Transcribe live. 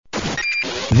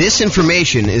This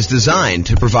information is designed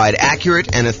to provide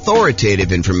accurate and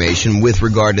authoritative information with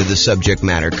regard to the subject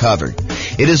matter covered.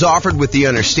 It is offered with the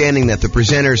understanding that the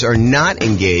presenters are not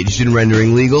engaged in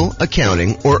rendering legal,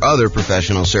 accounting, or other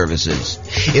professional services.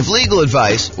 If legal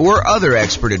advice or other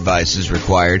expert advice is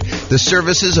required, the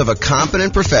services of a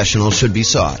competent professional should be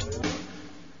sought.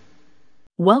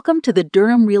 Welcome to the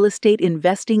Durham Real Estate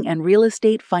Investing and Real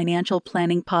Estate Financial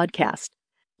Planning Podcast.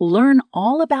 Learn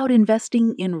all about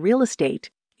investing in real estate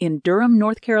in Durham,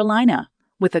 North Carolina,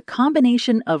 with a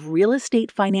combination of real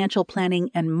estate financial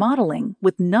planning and modeling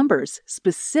with numbers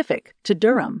specific to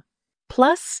Durham,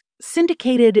 plus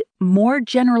syndicated, more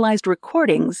generalized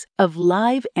recordings of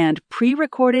live and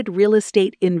pre-recorded real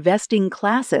estate investing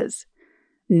classes.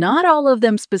 Not all of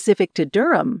them specific to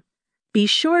Durham. Be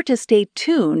sure to stay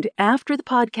tuned after the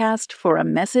podcast for a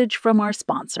message from our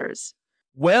sponsors.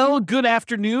 Well, good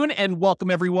afternoon and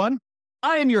welcome, everyone.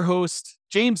 I am your host,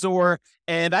 James Orr,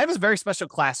 and I have a very special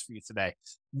class for you today.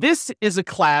 This is a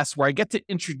class where I get to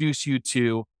introduce you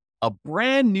to a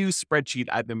brand new spreadsheet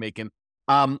I've been making.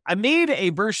 I made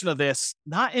a version of this,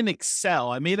 not in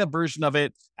Excel. I made a version of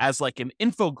it as like an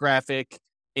infographic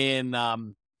in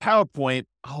PowerPoint,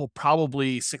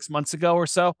 probably 6 months ago or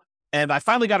so. And I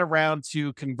finally got around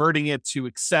to converting it to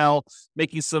Excel,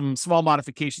 making some small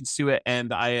modifications to it,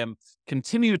 and I am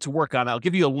continuing to work on it. I'll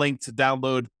give you a link to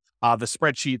download the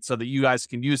spreadsheet so that you guys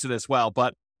can use it as well.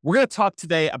 But we're going to talk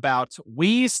today about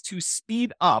ways to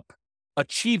speed up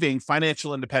achieving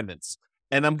financial independence.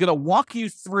 And I'm going to walk you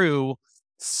through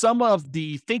some of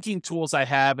the thinking tools I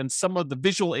have and some of the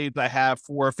visual aids I have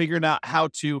for figuring out how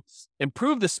to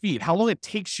improve the speed, how long it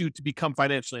takes you to become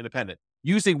financially independent,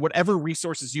 using whatever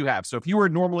resources you have. So if you were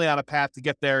normally on a path to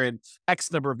get there in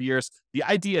X number of years, the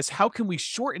idea is how can we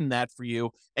shorten that for you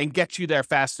and get you there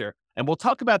faster? And we'll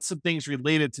talk about some things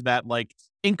related to that, like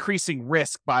increasing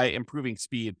risk by improving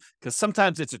speed, because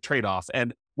sometimes it's a trade-off.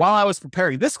 And while I was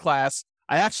preparing this class,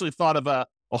 I actually thought of a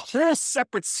whole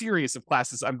separate series of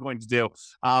classes I'm going to do.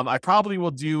 I probably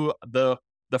will do the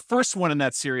first one in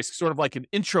that series, sort of like an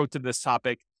intro to this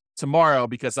topic, tomorrow,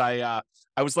 because I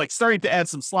was like starting to add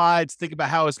some slides, think about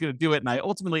how I was going to do it. And I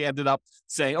ultimately ended up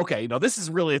saying, okay, this is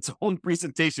really its own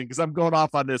presentation because I'm going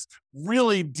off on this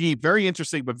really deep, very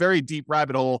interesting, but very deep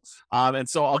rabbit hole. And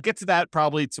so I'll get to that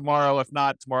probably tomorrow. If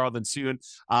not tomorrow, then soon.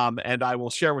 And I will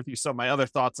share with you some of my other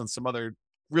thoughts on some other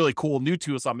really cool new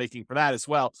tools I'm making for that as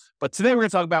well. But today we're going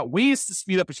to talk about ways to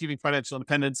speed up achieving financial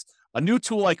independence, a new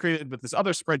tool I created with this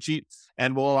other spreadsheet,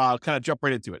 and we'll kind of jump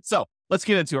right into it. So let's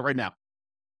get into it right now.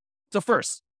 So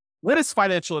first, what is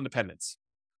financial independence?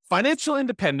 Financial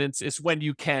independence is when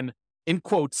you can, in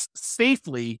quotes,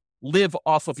 safely live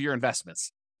off of your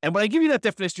investments. And when I give you that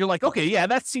definition, you're like, okay, yeah,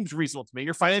 that seems reasonable to me.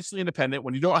 You're financially independent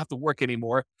when you don't have to work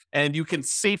anymore and you can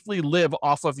safely live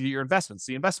off of your investments,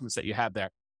 the investments that you have there.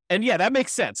 And yeah, that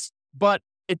makes sense, but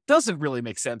it doesn't really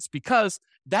make sense because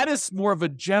that is more of a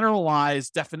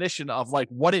generalized definition of like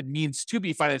what it means to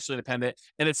be financially independent.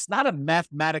 And it's not a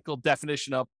mathematical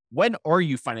definition of when are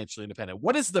you financially independent?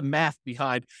 What is the math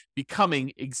behind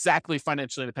becoming exactly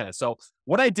financially independent? So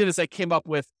what I did is I came up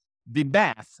with the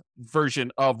math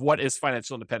version of what is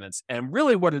financial independence. And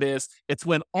really what it is, it's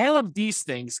when all of these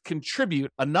things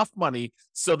contribute enough money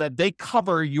so that they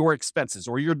cover your expenses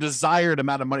or your desired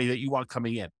amount of money that you want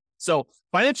coming in. So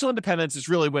financial independence is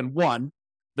really when, one,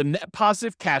 the net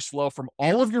positive cash flow from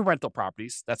all of your rental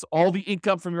properties, that's all the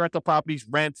income from your rental properties,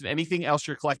 rent, and anything else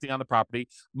you're collecting on the property,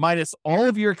 minus all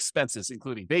of your expenses,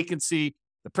 including vacancy,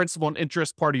 the principal and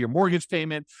interest part of your mortgage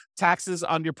payment, taxes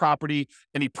on your property,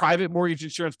 any private mortgage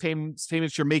insurance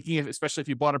payments you're making, especially if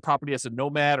you bought a property as a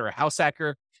nomad or a house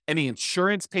hacker, any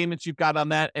insurance payments you've got on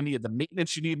that, any of the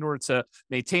maintenance you need in order to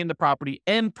maintain the property,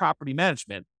 and property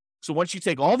management. So once you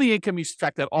take all the income, you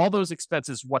subtract out all those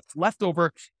expenses, what's left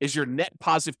over is your net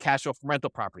positive cash flow from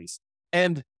rental properties.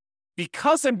 And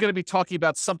because I'm going to be talking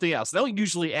about something else, I don't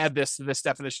usually add this to this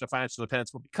definition of financial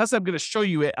independence, but because I'm going to show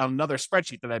you it on another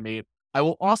spreadsheet that I made, I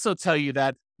will also tell you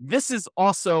that this is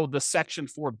also the section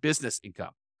for business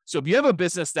income. So if you have a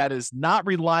business that is not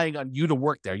relying on you to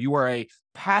work there, you are a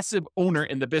passive owner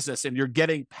in the business and you're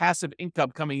getting passive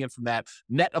income coming in from that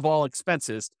net of all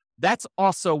expenses, that's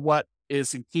also what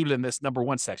is included in this number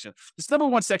one section. This number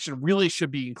one section really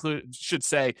should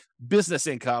say business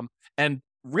income, and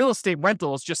real estate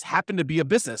rentals just happen to be a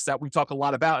business that we talk a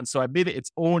lot about. And so I made it its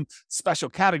own special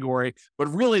category, but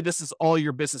really this is all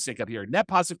your business income here. Net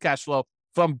positive cash flow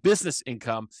from business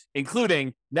income,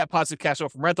 including net positive cash flow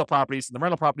from rental properties. And the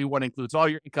rental property one includes all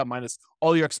your income minus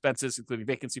all your expenses, including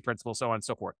vacancy, principal, so on and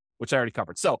so forth, which I already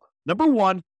covered. So number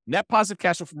one, net positive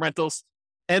cash flow from rentals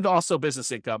and also business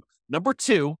income. Number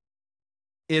two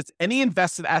is any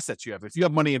invested assets you have. If you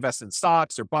have money invested in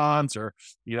stocks or bonds or,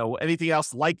 anything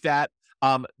else like that,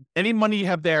 any money you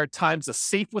have there times a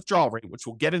safe withdrawal rate, which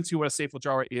we'll get into what a safe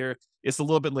withdrawal rate here is a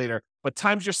little bit later, but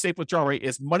times your safe withdrawal rate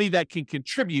is money that can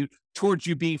contribute towards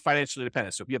you being financially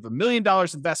independent. So if you have $1 million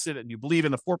invested and you believe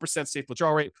in a 4% safe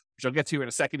withdrawal rate, which I'll get to in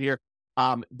a second here,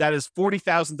 that is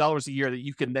 $40,000 a year that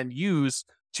you can then use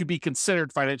to be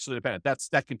considered financially independent.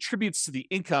 That contributes to the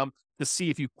income to see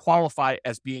if you qualify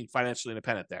as being financially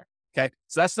independent there. Okay,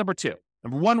 so that's number two.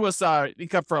 Number one was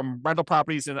income from rental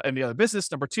properties and the other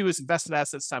business. Number two is invested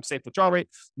assets times safe withdrawal rate.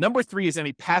 Number three is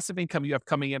any passive income you have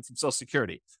coming in from Social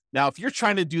Security. Now, if you're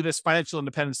trying to do this financial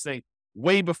independence thing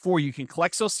way before you can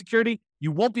collect Social Security,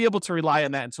 you won't be able to rely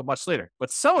on that until much later. But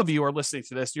some of you are listening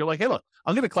to this, you're like, hey, look,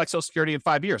 I'm going to collect Social Security in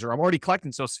 5 years, or I'm already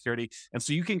collecting Social Security. And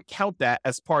so you can count that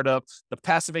as part of the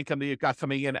passive income that you've got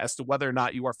coming in as to whether or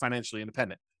not you are financially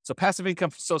independent. So passive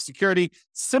income from Social Security.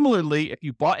 Similarly, if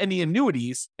you bought any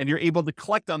annuities and you're able to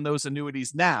collect on those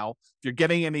annuities now, if you're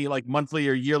getting any like monthly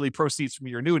or yearly proceeds from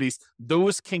your annuities,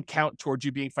 those can count towards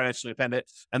you being financially independent.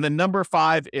 And then number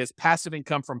five is passive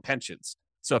income from pensions.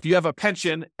 So if you have a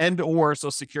pension and or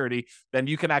Social Security, then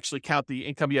you can actually count the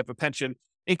income you have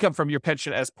income from your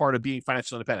pension as part of being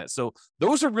financially independent. So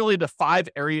those are really the 5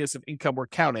 areas of income we're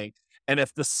counting. And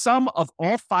if the sum of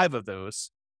all 5 of those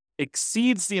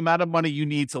exceeds the amount of money you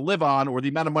need to live on, or the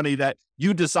amount of money that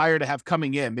you desire to have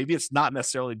coming in, maybe it's not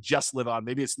necessarily just live on,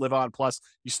 maybe it's live on plus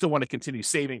you still want to continue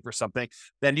saving for something,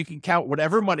 then you can count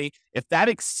whatever money. If that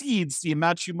exceeds the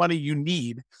amount of money you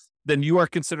need, then you are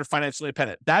considered financially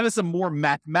independent. That is a more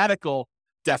mathematical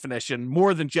definition,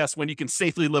 more than just when you can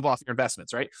safely live off your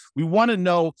investments, right? We want to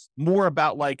know more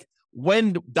about like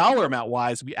when dollar amount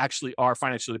wise, we actually are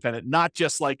financially independent, not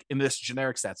just like in this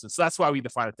generic sense. And so that's why we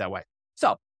define it that way.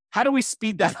 So how do we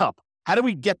speed that up? How do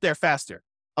we get there faster?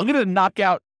 I'm going to knock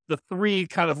out the 3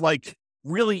 kind of like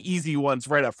really easy ones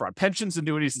right up front: pensions,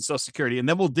 annuities, and Social Security. And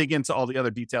then we'll dig into all the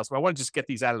other details, but I want to just get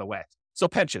these out of the way. So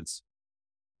pensions.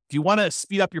 If you want to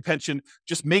speed up your pension,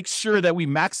 just make sure that we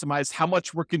maximize how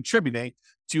much we're contributing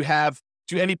to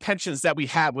any pensions that we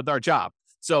have with our job.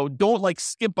 So don't like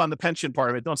skimp on the pension part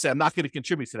of it. Don't say, I'm not going to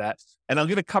contribute to that. And I'm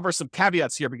going to cover some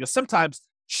caveats here, because sometimes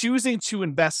choosing to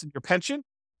invest in your pension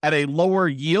at a lower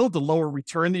yield, the lower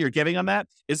return that you're getting on that,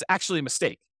 is actually a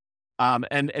mistake.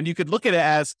 And you could look at it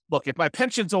as, look, if my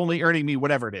pension's only earning me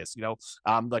whatever it is,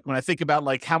 like when I think about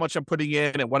like how much I'm putting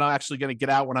in and what I'm actually going to get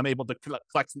out when I'm able to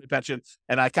collect the pension,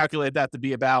 and I calculate that to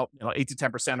be about 8 to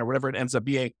 10% or whatever it ends up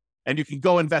being, and you can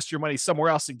go invest your money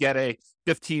somewhere else and get a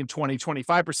 15, 20,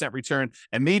 25% return,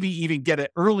 and maybe even get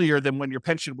it earlier than when your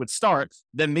pension would start,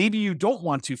 then maybe you don't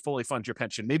want to fully fund your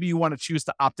pension. Maybe you want to choose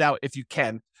to opt out if you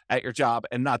can at your job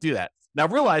and not do that. Now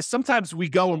realize sometimes we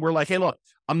go and we're like, hey, look,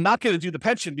 I'm not going to do the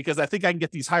pension because I think I can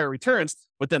get these higher returns,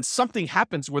 but then something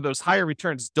happens where those higher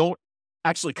returns don't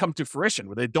actually come to fruition,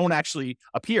 where they don't actually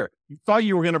appear. You thought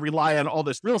you were going to rely on all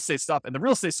this real estate stuff, and the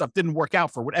real estate stuff didn't work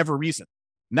out for whatever reason.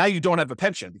 Now you don't have a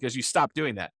pension because you stopped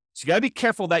doing that. So you got to be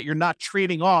careful that you're not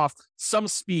trading off some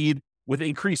speed with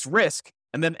increased risk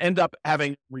and then end up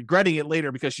regretting it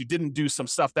later because you didn't do some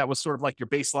stuff that was sort of like your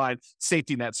baseline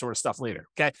safety net sort of stuff later.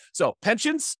 Okay. So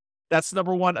pensions, that's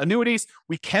number one. Annuities,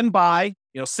 we can buy,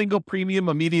 single premium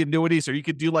immediate annuities, or you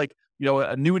could do like,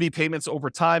 annuity payments over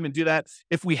time and do that.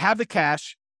 If we have the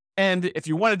cash, and if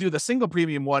you want to do the single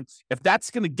premium one, if that's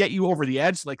going to get you over the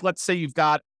edge, like let's say you've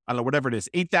got, I don't know, whatever it is,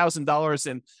 $8,000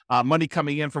 in money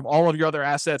coming in from all of your other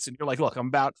assets. And you're like, look, I'm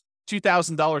about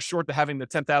 $2,000 short to having the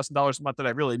 $10,000 a month that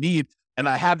I really need. And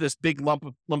I have this big lump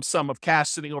sum of cash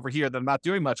sitting over here that I'm not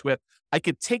doing much with. I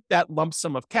could take that lump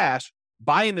sum of cash,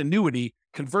 buy an annuity,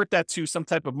 convert that to some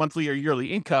type of monthly or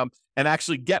yearly income, and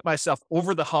actually get myself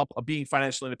over the hump of being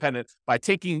financially independent by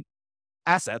taking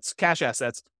cash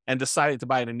assets, and deciding to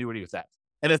buy an annuity with that.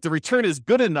 And if the return is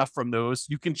good enough from those,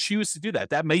 you can choose to do that.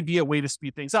 That may be a way to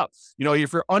speed things up.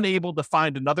 If you're unable to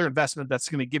find another investment that's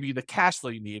going to give you the cash flow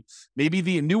you need, maybe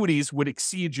the annuities would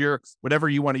exceed your whatever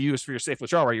you want to use for your safe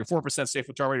withdrawal rate, your 4% safe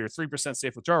withdrawal rate, or 3%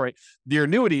 safe withdrawal rate. The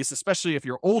annuities, especially if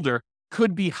you're older,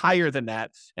 could be higher than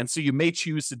that. And so you may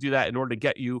choose to do that in order to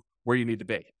get you where you need to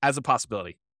be as a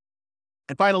possibility.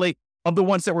 And finally, of the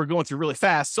ones that we're going through really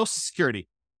fast, Social Security.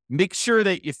 Make sure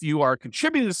that if you are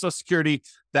contributing to Social Security,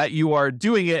 that you are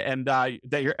doing it and that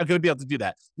you're going to be able to do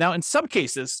that. Now, in some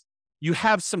cases, you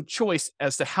have some choice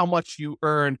as to how much you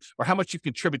earn or how much you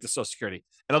contribute to Social Security.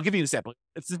 And I'll give you an example.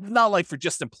 It's not like for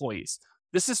just employees.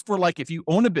 This is for like if you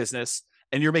own a business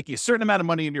and you're making a certain amount of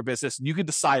money in your business, and you can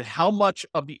decide how much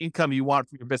of the income you want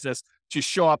from your business to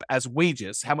show up as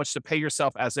wages, how much to pay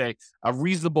yourself as a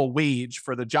reasonable wage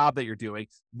for the job that you're doing,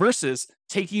 versus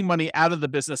taking money out of the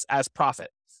business as profit.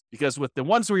 Because with the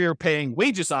ones where you're paying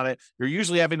wages on it, you're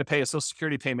usually having to pay a Social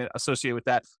Security payment associated with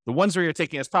that. The ones where you're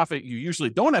taking as profit, you usually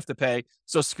don't have to pay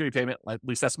Social Security payment. At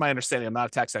least that's my understanding. I'm not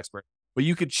a tax expert. But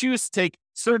you could choose to take a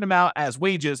certain amount as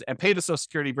wages and pay the Social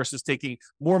Security versus taking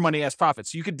more money as profit.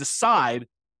 So you could decide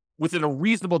within a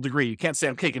reasonable degree. You can't say,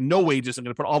 I'm taking no wages, I'm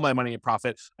going to put all my money in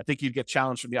profit. I think you'd get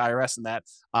challenged from the IRS in that.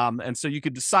 And so you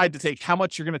could decide to take how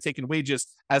much you're going to take in wages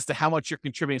as to how much you're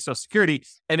contributing to Social Security.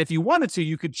 And if you wanted to,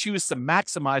 you could choose to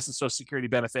maximize the Social Security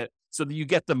benefit so that you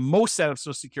get the most out of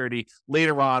Social Security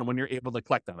later on when you're able to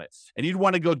collect on it. And you'd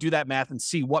want to go do that math and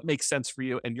see what makes sense for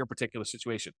you in your particular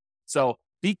situation. So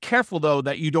be careful, though,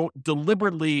 that you don't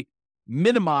deliberately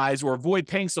minimize or avoid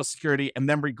paying Social Security and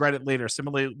then regret it later.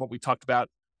 Similarly, what we talked about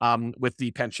with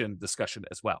the pension discussion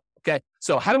as well. Okay.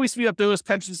 So how do we speed up those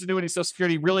pensions, annuities, Social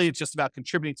Security? Really, it's just about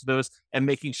contributing to those and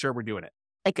making sure we're doing it.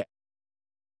 Okay.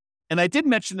 And I did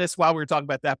mention this while we were talking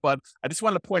about that, but I just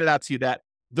wanted to point it out to you that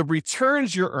the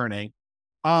returns you're earning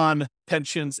on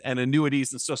pensions and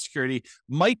annuities and Social Security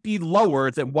might be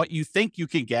lower than what you think you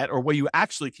can get or what you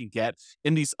actually can get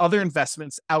in these other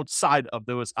investments outside of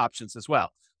those options as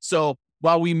well. So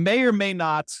while we may or may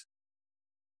not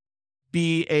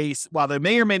while there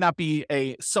may or may not be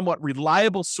a somewhat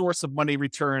reliable source of money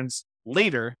returns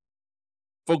later,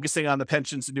 focusing on the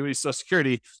pensions, annuities, Social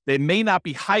Security, they may not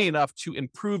be high enough to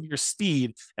improve your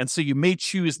speed. And so you may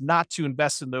choose not to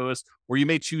invest in those, or you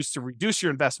may choose to reduce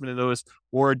your investment in those,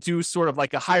 or do sort of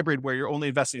like a hybrid where you're only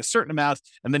investing a certain amount,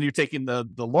 and then you're taking the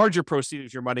larger proceeds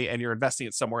of your money and you're investing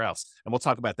it somewhere else. And we'll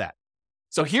talk about that.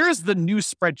 So here's the new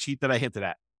spreadsheet that I hinted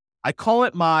at. I call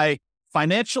it my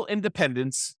financial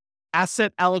independence,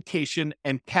 asset allocation,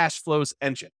 and cash flows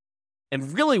engine.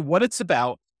 And really what it's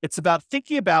about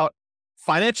thinking about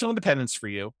financial independence for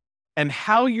you and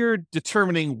how you're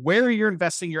determining where you're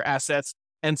investing your assets,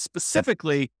 and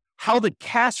specifically how the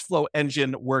cash flow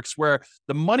engine works, where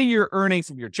the money you're earning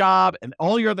from your job and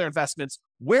all your other investments,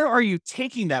 where are you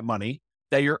taking that money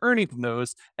that you're earning from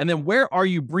those? And then where are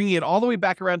you bringing it all the way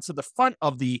back around to the front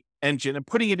of the engine and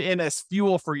putting it in as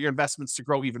fuel for your investments to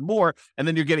grow even more? And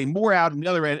then you're getting more out on the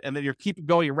other end, and then you're keep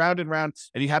going around and around,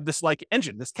 and you have this like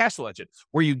engine, this cash flow engine,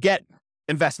 where you get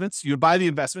investments, you buy the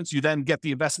investments, you then get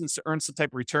the investments to earn some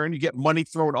type of return, you get money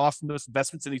thrown off from those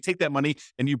investments, and you take that money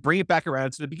and you bring it back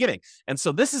around to the beginning. And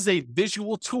so this is a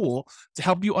visual tool to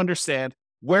help you understand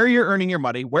where you're earning your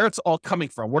money, where it's all coming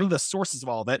from, what are the sources of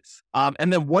all of it,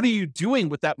 and then what are you doing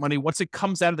with that money once it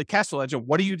comes out of the cash flow engine?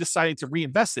 What are you deciding to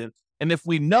reinvest in? And if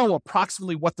we know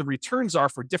approximately what the returns are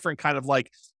for different kind of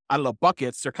like, I don't know,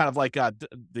 buckets, they're kind of like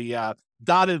the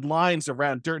dotted lines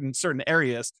around certain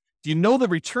areas. Do you know the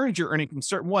returns you're earning from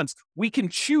certain ones? We can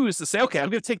choose to say, okay,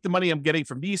 I'm going to take the money I'm getting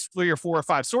from these 3 or 4 or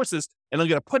 5 sources, and I'm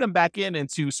going to put them back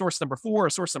into source number 4 or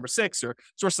source number 6 or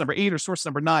source number 8 or source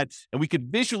number 9. And we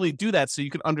could visually do that so you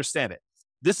can understand it.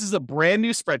 This is a brand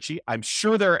new spreadsheet. I'm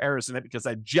sure there are errors in it because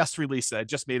I just released it. I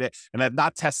just made it and I've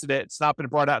not tested it. It's not been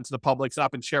brought out into the public. It's not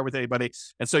been shared with anybody.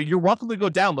 And so you're welcome to go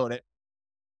download it,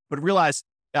 but realize,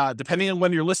 depending on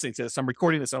when you're listening to this, I'm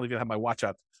recording this. I don't even have my watch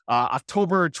up.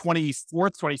 October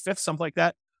 24th, 25th, something like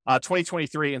that,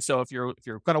 2023. And so if you're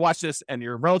going to watch this and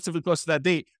you're relatively close to that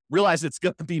date, realize it's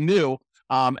going to be new.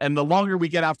 And the longer we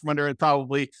get out from under it,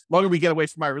 probably longer we get away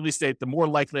from my release date, the more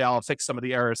likely I'll fix some of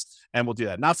the errors, and we'll do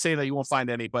that. Not saying that you won't find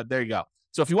any, but there you go.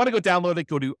 So if you want to go download it,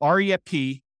 go to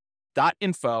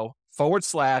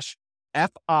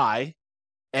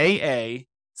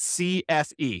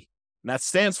refp.info/FIAACFE. And that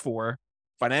stands for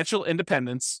Financial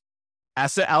Independence,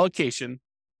 Asset Allocation,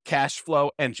 Cash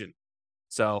Flow Engine.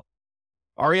 So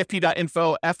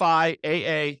refp.info,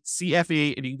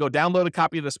 FIAACFE, and you can go download a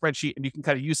copy of the spreadsheet and you can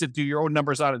kind of use it, do your own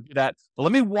numbers on it, and do that. But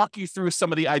let me walk you through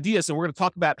some of the ideas, and we're going to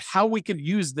talk about how we can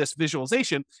use this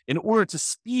visualization in order to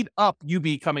speed up you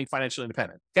becoming financially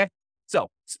independent. Okay. So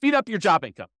speed up your job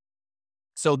income.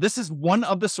 So this is one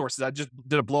of the sources. I just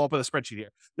did a blow up of the spreadsheet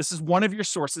here. This is one of your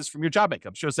sources from your job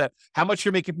income. Shows that how much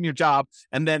you're making from your job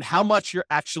and then how much you're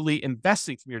actually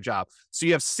investing from your job. So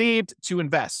you have saved to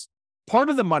invest. Part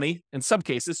of the money, in some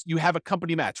cases, you have a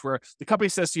company match where the company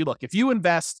says to you, look, if you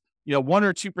invest, 1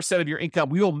 or 2% of your income,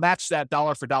 we will match that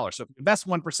dollar for dollar. So if you invest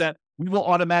 1%, we will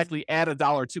automatically add add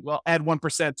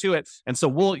 1% to it. And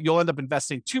so you'll end up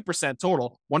investing 2%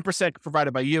 total, 1%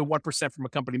 provided by you, 1% from a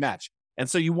company match. And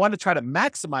so you want to try to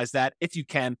maximize that if you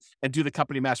can and do the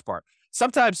company match part.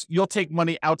 Sometimes you'll take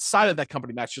money outside of that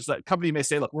company match. Just that company may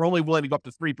say, look, we're only willing to go up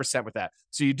to 3% with that.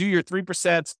 So you do your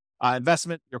 3%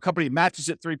 investment, your company matches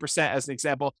it 3% as an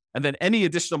example. And then any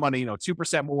additional money,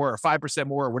 2% more or 5%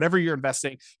 more, or whatever you're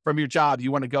investing from your job,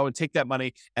 you want to go and take that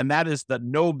money. And that is the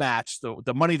no match,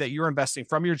 the money that you're investing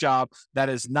from your job that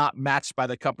is not matched by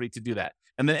the company to do that.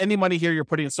 And then any money here you're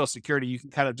putting in Social Security, you can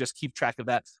kind of just keep track of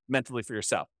that mentally for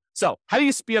yourself. So how do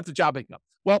you speed up the job income?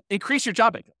 Well, increase your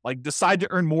job income. Like decide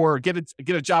to earn more, or get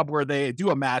a job where they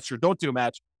do a match or don't do a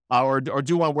match, or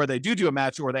do one where they do a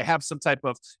match, or they have some type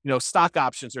of, stock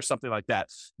options or something like that.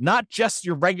 Not just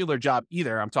your regular job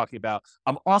either.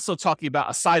 I'm also talking about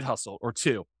a side hustle or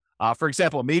two. For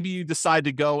example, maybe you decide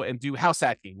to go and do house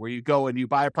hacking, where you go and you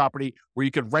buy a property where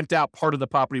you could rent out part of the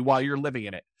property while you're living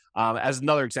in it. As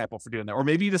another example for doing that. Or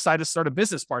maybe you decide to start a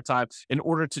business part-time in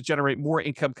order to generate more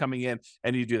income coming in,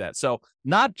 and you do that. So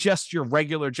not just your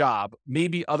regular job,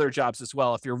 maybe other jobs as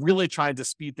well. If you're really trying to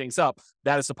speed things up,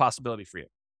 that is a possibility for you.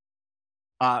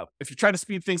 If you're trying to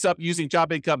speed things up using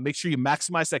job income, make sure you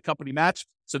maximize that company match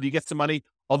so that you get some money.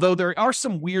 Although there are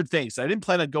some weird things. I didn't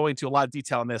plan on going into a lot of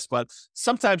detail on this, but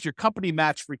sometimes your company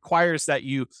match requires that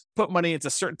you put money into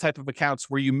certain type of accounts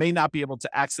where you may not be able to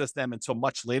access them until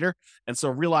much later. And so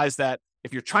realize that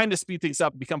if you're trying to speed things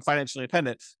up, become financially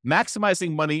independent,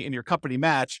 maximizing money in your company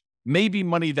match may be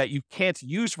money that you can't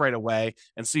use right away.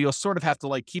 And so you'll sort of have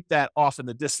to keep that off in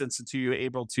the distance until you're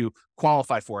able to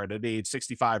qualify for it at age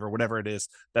 65 or whatever it is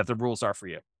that the rules are for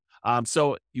you.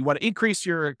 So you want to increase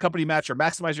your company match or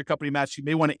maximize your company match. You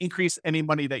may want to increase any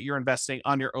money that you're investing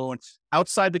on your own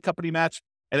outside the company match.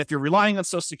 And if you're relying on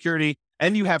Social Security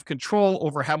and you have control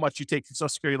over how much you take from Social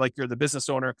Security, like you're the business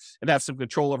owner and have some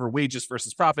control over wages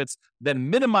versus profits,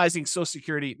 then minimizing Social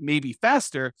Security may be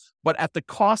faster, but at the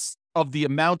cost of the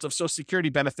amount of Social Security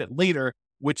benefit later,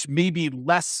 which may be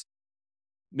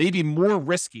more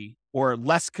risky or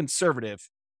less conservative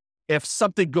if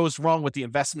something goes wrong with the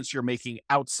investments you're making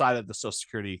outside of the Social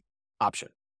Security option.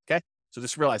 Okay. So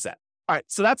just realize that. All right.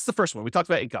 So that's the first one. We talked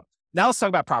about income. Now let's talk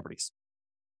about properties.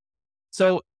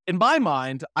 So in my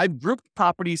mind, I've grouped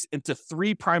properties into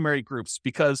three primary groups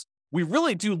because we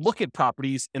really do look at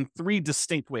properties in three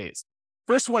distinct ways.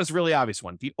 First one is a really obvious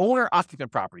one, the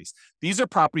owner-occupant properties. These are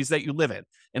properties that you live in.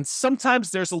 And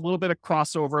sometimes there's a little bit of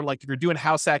crossover, like if you're doing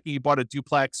house hacking, you bought a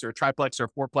duplex or a triplex or a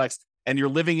fourplex, and you're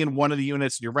living in one of the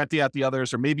units and you're renting out the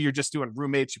others, or maybe you're just doing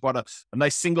roommates. You bought a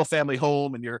nice single family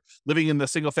home and you're living in the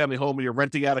single family home and you're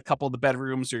renting out a couple of the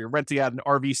bedrooms, or you're renting out an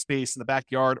RV space in the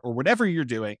backyard, or whatever you're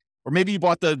doing. Or maybe you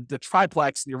bought the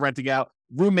triplex and you're renting out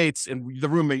roommates in the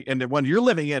room and the one you're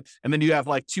living in. And then you have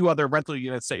two other rental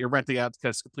units that you're renting out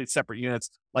because complete separate units.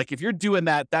 If you're doing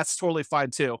that, that's totally fine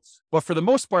too. But for the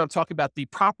most part, I'm talking about the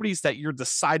properties that you're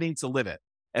deciding to live in.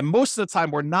 And most of the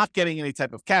time, we're not getting any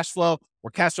type of cash flow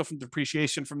or cash flow from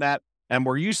depreciation from that. And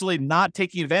we're usually not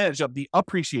taking advantage of the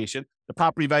appreciation, the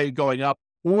property value going up,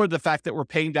 or the fact that we're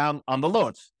paying down on the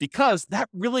loan, because that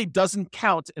really doesn't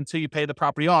count until you pay the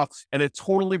property off, and it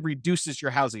totally reduces your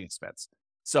housing expense.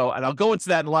 So, and I'll go into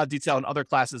that in a lot of detail in other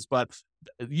classes, but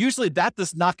usually that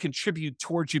does not contribute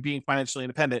towards you being financially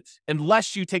independent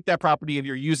unless you take that property and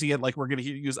you're using it, like we're going to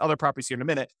use other properties here in a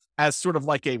minute, as sort of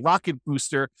like a rocket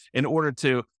booster in order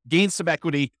to gain some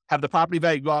equity, have the property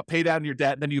value go up, pay down your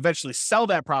debt, and then you eventually sell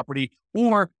that property,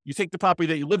 or you take the property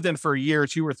that you lived in for a year or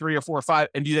two or three or four or five,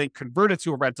 and you then convert it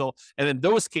to a rental. And in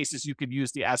those cases, you could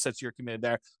use the assets you're committed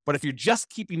there. But if you're just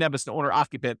keeping them as an owner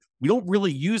occupant, we don't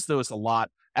really use those a lot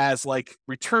as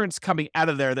returns coming out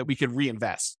of there that we could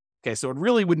reinvest. Okay, so it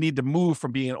really would need to move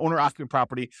from being an owner-occupant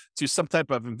property to some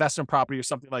type of investment property or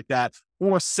something like that,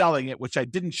 or selling it, which I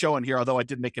didn't show in here, although I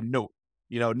did make a note.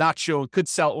 Not shown, could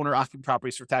sell owner-occupant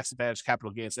properties for tax-advantaged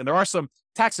capital gains. And there are some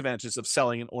tax advantages of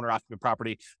selling an owner-occupant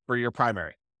property for your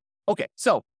primary. Okay,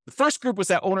 so the first group was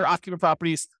that owner-occupant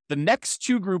properties. The next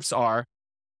two groups are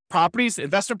properties,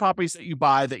 investment properties that you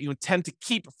buy that you intend to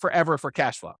keep forever for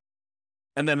cash flow.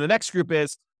 And then the next group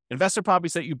is investment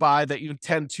properties that you buy that you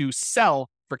intend to sell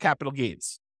for capital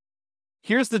gains.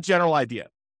 Here's the general idea.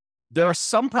 There are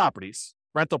some properties,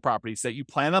 rental properties, that you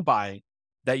plan on buying,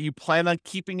 that you plan on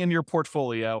keeping in your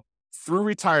portfolio through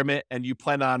retirement, and you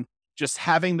plan on just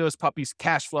having those puppies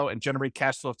cash flow and generate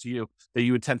cash flow to you that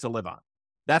you intend to live on.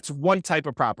 That's one type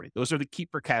of property. Those are the keep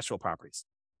for cash flow properties.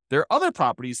 There are other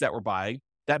properties that we're buying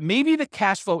that maybe the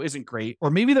cash flow isn't great, or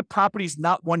maybe the property is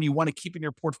not one you want to keep in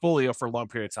your portfolio for a long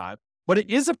period of time, but it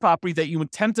is a property that you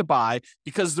intend to buy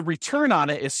because the return on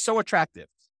it is so attractive.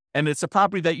 And it's a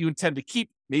property that you intend to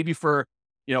keep maybe for,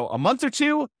 a month or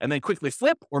two and then quickly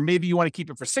flip, or maybe you want to keep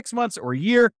it for 6 months or a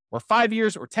year or 5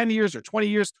 years or 10 years or 20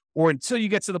 years, or until you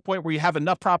get to the point where you have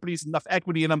enough properties, enough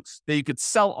equity in them that you could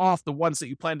sell off the ones that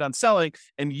you planned on selling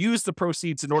and use the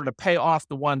proceeds in order to pay off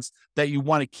the ones that you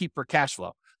want to keep for cash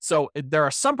flow. So there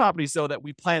are some properties, though, that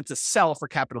we plan to sell for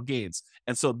capital gains.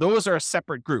 And so those are a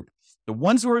separate group. The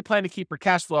ones where we plan to keep for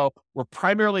cash flow, we're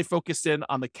primarily focused in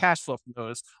on the cash flow from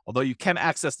those, although you can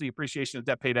access the appreciation of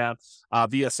debt pay down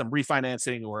via some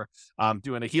refinancing or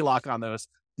doing a HELOC on those.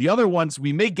 The other ones,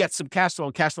 we may get some cash flow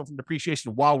and cash flow from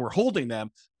depreciation while we're holding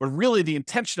them, but really the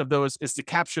intention of those is to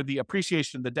capture the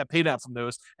appreciation, the debt pay down from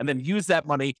those, and then use that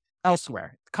money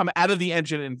elsewhere, come out of the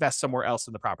engine and invest somewhere else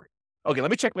in the property. Okay,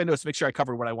 let me check my notes to make sure I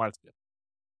covered what I wanted to do.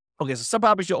 Okay, so some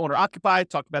properties you'll own or occupy,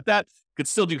 talked about that. You could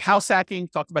still do house hacking,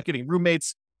 talked about getting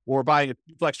roommates or buying a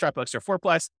duplex, triplex, or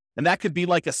fourplex. And that could be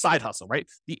like a side hustle, right?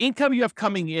 The income you have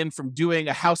coming in from doing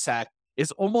a house hack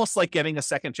is almost like getting a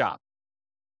second job,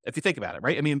 if you think about it,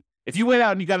 right? I mean, if you went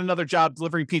out and you got another job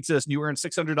delivering pizzas and you earn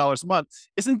 $600 a month,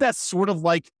 isn't that sort of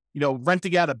like,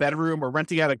 renting out a bedroom or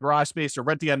renting out a garage space or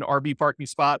renting out an RV parking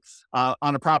spot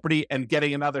on a property and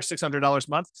getting another $600 a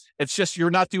month? It's just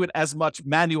you're not doing as much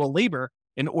manual labor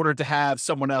in order to have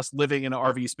someone else living in an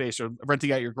RV space or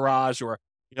renting out your garage or,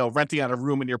 renting out a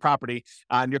room in your property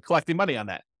and you're collecting money on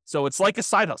that. So it's like a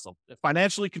side hustle. It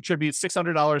financially contributes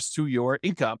 $600 to your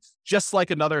income, just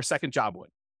like another second job would.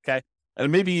 Okay.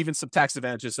 And maybe even some tax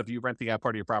advantages of you renting out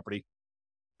part of your property,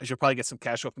 as you'll probably get some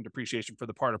cash flow from depreciation for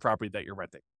the part of property that you're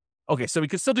renting. Okay, so we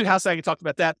can still do house hacking, talked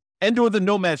about that, and or the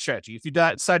nomad strategy. If you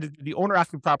decide to do the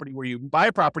owner-occupant property where you buy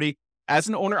a property as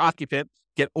an owner-occupant,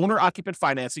 get owner-occupant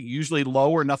financing, usually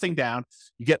low or nothing down.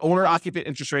 You get owner-occupant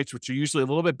interest rates, which are usually a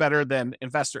little bit better than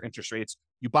investor interest rates.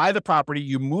 You buy the property,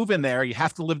 you move in there, you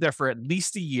have to live there for at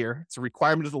least a year. It's a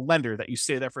requirement of the lender that you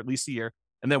stay there for at least a year.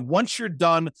 And then once you're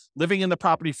done living in the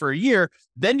property for a year,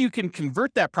 then you can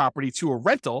convert that property to a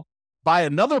rental, buy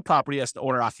another property as the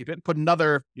owner occupant, put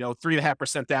another,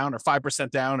 3.5% down or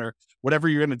 5% down or whatever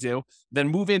you're going to do, then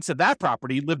move into that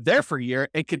property, live there for a year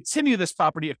and continue this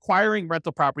property, acquiring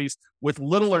rental properties with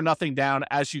little or nothing down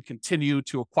as you continue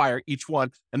to acquire each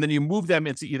one. And then you move them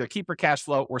into either keeper cash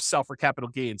flow or sell for capital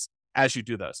gains as you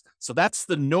do those. So that's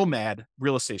the nomad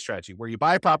real estate strategy, where you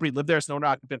buy a property, live there as an owner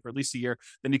occupant for at least a year,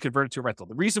 then you convert it to a rental.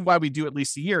 The reason why we do at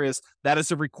least a year is that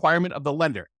is a requirement of the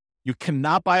lender. You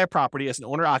cannot buy a property as an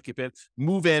owner occupant,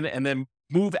 move in, and then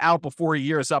move out before a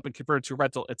year is up and convert it to a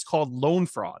rental. It's called loan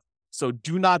fraud. So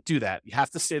do not do that. You have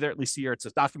to stay there at least a year. It's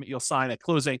a document you'll sign at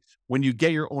closing when you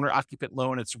get your owner occupant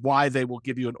loan. It's why they will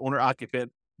give you an owner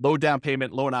occupant low down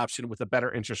payment loan option with a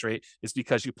better interest rate, is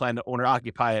because you plan to owner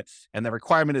occupy it. And the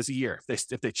requirement is a year.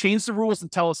 If they change the rules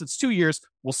and tell us it's 2 years,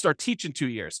 we'll start teaching 2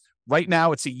 years. Right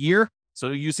now it's a year. So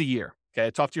use a year. Okay.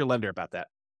 Talk to your lender about that.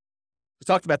 We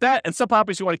talked about that. And some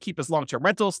properties you want to keep as long-term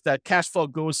rentals. That cash flow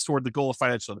goes toward the goal of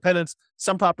financial independence.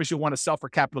 Some properties you'll want to sell for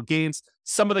capital gains.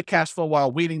 Some of the cash flow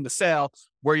while waiting the sale,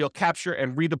 where you'll capture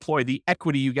and redeploy the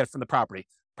equity you get from the property.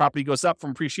 Property goes up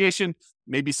from appreciation,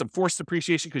 maybe some forced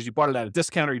appreciation because you bought it at a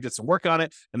discount or you did some work on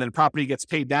it. And then property gets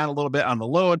paid down a little bit on the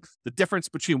loan. The difference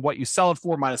between what you sell it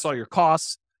for minus all your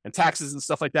costs and taxes and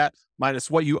stuff like that, minus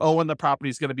what you owe on the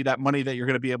property, is going to be that money that you're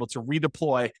going to be able to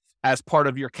redeploy as part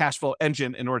of your cash flow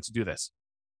engine in order to do this.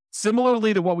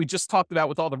 Similarly to what we just talked about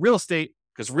with all the real estate,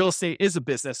 because real estate is a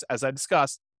business, as I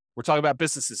discussed, we're talking about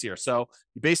businesses here. So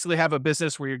you basically have a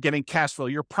business where you're getting cash flow,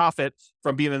 your profit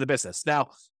from being in the business. Now,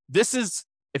 this is,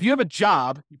 if you have a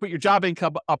job, you put your job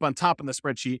income up on top in the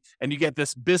spreadsheet and you get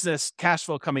this business cash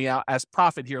flow coming out as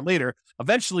profit here later.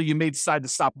 Eventually, you may decide to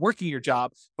stop working your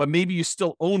job, but maybe you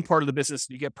still own part of the business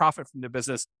and you get profit from the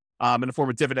business in the form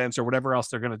of dividends or whatever else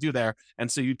they're going to do there.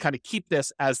 And so you kind of keep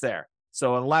this as there.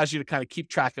 So it allows you to kind of keep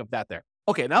track of that there.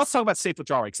 Okay, now let's talk about safe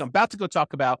withdrawal rate, because I'm about to go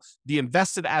talk about the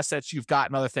invested assets you've got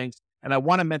and other things. And I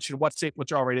want to mention what safe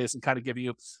withdrawal rate is and kind of give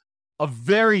you a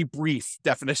very brief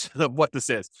definition of what this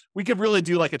is. We could really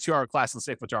do like a 2-hour class on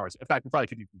safe withdrawal rates. In fact, we probably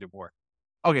could even do more.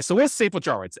 Okay, so what's safe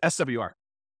withdrawal rates? SWR.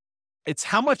 It's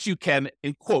how much you can,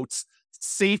 in quotes,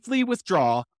 safely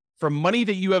withdraw from money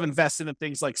that you have invested in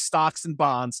things like stocks and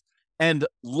bonds and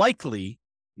likely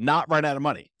not run out of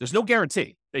money. There's no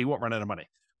guarantee that you won't run out of money,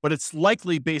 but it's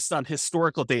likely based on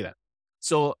historical data.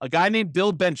 So a guy named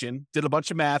Bill Bengen did a bunch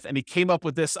of math and he came up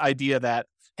with this idea that,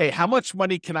 hey, how much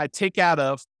money can I take out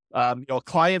of a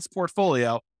client's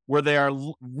portfolio where they are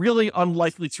really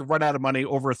unlikely to run out of money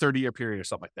over a 30-year period or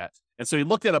something like that. And so he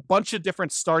looked at a bunch of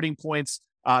different starting points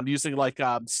using like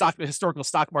historical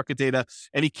stock market data,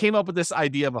 and he came up with this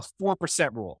idea of a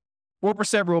 4% rule.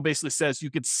 4% rule basically says you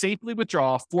could safely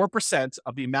withdraw 4%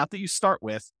 of the amount that you start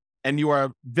with, and you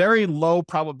are very low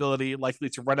probability likely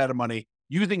to run out of money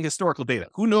using historical data.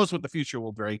 Who knows what the future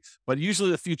will bring, but usually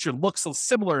the future looks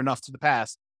similar enough to the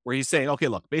past where he's saying, okay,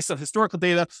 look, based on historical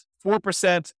data,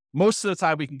 4%, most of the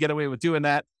time we can get away with doing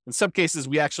that. In some cases,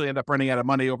 we actually end up running out of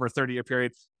money over a 30-year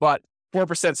period, but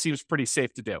 4% seems pretty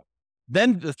safe to do.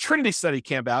 Then the Trinity study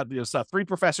came out. It was 3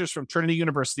 professors from Trinity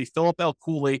University, Philip L.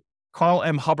 Cooley, Carl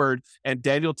M. Hubbard and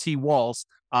Daniel T. Walls.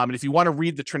 And if you want to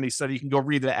read the Trinity study, you can go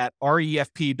read it at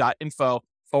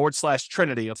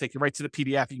refp.info/Trinity. It'll take you right to the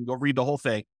PDF. You can go read the whole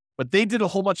thing. But they did a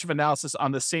whole bunch of analysis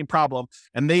on the same problem.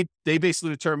 And they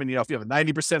basically determined, if you have a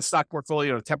 90% stock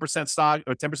portfolio, or 10% stock,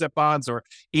 or 10% bonds, or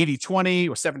 80-20,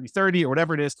 or 70-30, or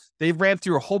whatever it is, they ran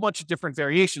through a whole bunch of different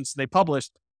variations. And they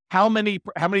published how many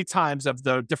times of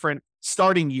the different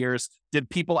starting years did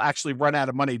people actually run out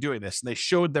of money doing this? And they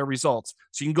showed their results.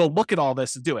 So you can go look at all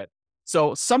this and do it.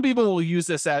 So some people will use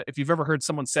this if you've ever heard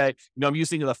someone say, I'm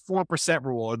using the 4%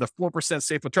 rule or the 4%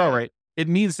 safe withdrawal rate. It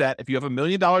means that if you have $1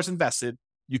 million invested,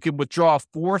 you can withdraw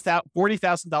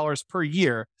 $40,000 per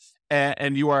year,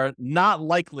 and you are not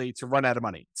likely to run out of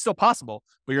money. It's still possible,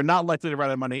 but you're not likely to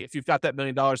run out of money if you've got that $1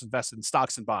 million invested in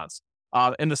stocks and bonds.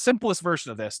 In the simplest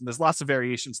version of this, and there's lots of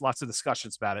variations, lots of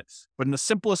discussions about it, but in the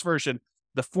simplest version,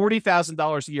 the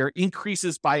 $40,000 a year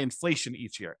increases by inflation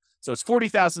each year. So it's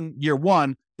 $40,000 year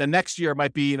one, the next year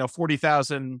might be,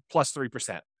 $40,000 plus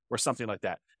 3% or something like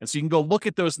that. And so you can go look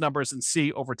at those numbers and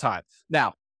see over time.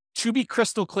 Now, to be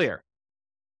crystal clear,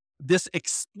 this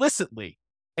explicitly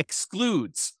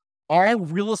excludes all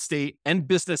real estate and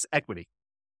business equity.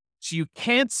 So you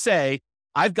can't say,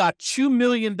 I've got $2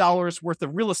 million worth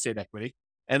of real estate equity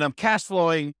and I'm cash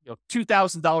flowing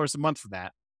 $2,000 a month from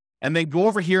that. And then go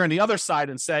over here on the other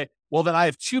side and say, well, then I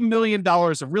have $2 million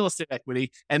of real estate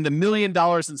equity and $1 million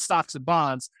in stocks and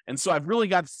bonds. And so I've really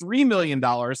got $3 million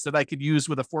that I could use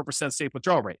with a 4% safe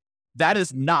withdrawal rate. That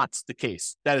is not the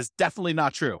case. That is definitely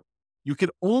not true. You can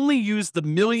only use the $1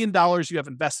 million you have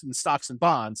invested in stocks and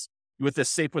bonds with this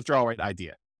safe withdrawal rate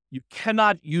idea. You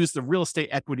cannot use the real estate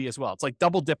equity as well. It's like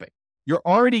double dipping. You're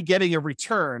already getting a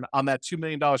return on that $2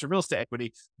 million of real estate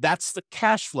equity. That's the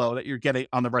cash flow that you're getting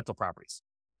on the rental properties,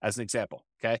 as an example.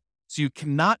 Okay. So you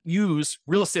cannot use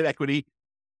real estate equity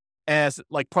as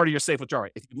like part of your safe withdrawal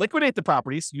rate. If you liquidate the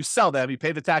properties, you sell them, you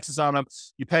pay the taxes on them,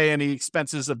 you pay any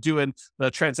expenses of doing the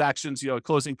transactions,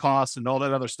 closing costs and all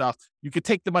that other stuff. You could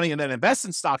take the money and then invest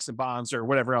in stocks and bonds or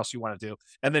whatever else you want to do,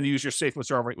 and then use your safe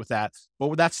withdrawal rate with that.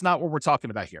 But that's not what we're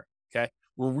talking about here. Okay.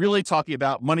 We're really talking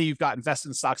about money you've got invested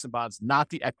in stocks and bonds, not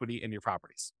the equity in your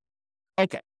properties.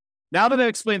 Okay. Now that I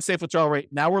explained safe withdrawal rate,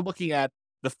 now we're looking at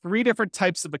the 3 different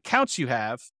types of accounts you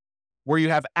have where you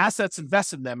have assets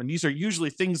invested in them. And these are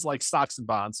usually things like stocks and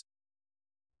bonds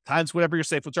times whatever your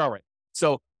safe withdrawal rate.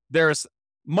 So there's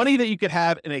money that you could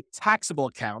have in a taxable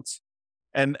account.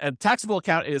 And a taxable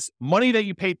account is money that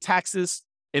you pay taxes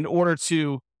in order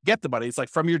to get the money. It's like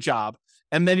from your job.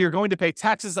 And then you're going to pay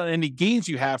taxes on any gains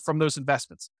you have from those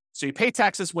investments. So you pay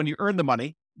taxes when you earn the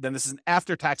money. Then this is an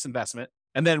after-tax investment.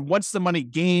 And then once the money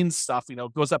gains stuff,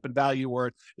 goes up in value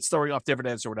or it's throwing off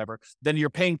dividends or whatever, then you're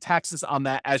paying taxes on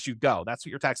that as you go. That's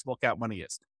what your taxable account money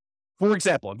is. For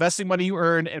example, investing money you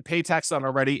earn and pay tax on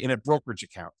already in a brokerage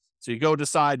account. So you go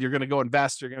decide you're going to go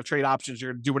invest, you're going to trade options,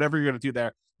 you're going to do whatever you're going to do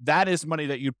there. That is money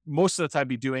that you most of the time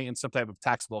be doing in some type of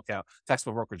taxable account,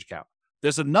 taxable brokerage account.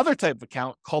 There's another type of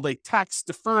account called a tax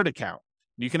deferred account.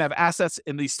 You can have assets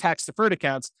in these tax deferred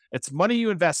accounts. It's money you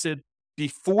invested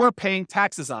before paying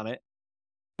taxes on it,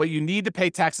 but you need to pay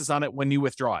taxes on it when you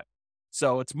withdraw it.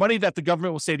 So it's money that the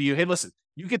government will say to you, hey, listen,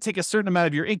 you could take a certain amount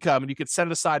of your income and you could set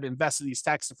it aside to invest in these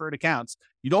tax deferred accounts.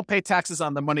 You don't pay taxes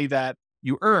on the money that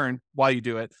you earn while you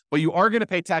do it, but you are going to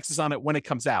pay taxes on it when it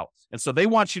comes out. And so they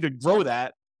want you to grow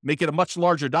that, make it a much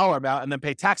larger dollar amount, and then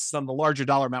pay taxes on the larger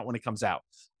dollar amount when it comes out.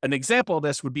 An example of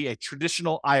this would be a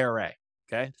traditional IRA.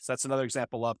 Okay. So that's another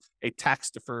example of a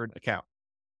tax deferred account.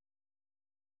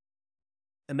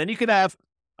 And then you can have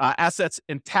assets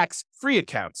in tax-free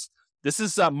accounts. This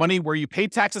is money where you pay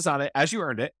taxes on it as you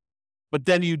earned it, but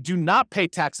then you do not pay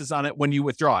taxes on it when you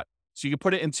withdraw it. So you can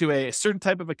put it into a certain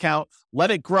type of account, let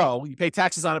it grow. You pay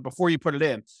taxes on it before you put it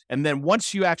in. And then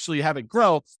once you actually have it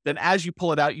grow, then as you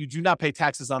pull it out, you do not pay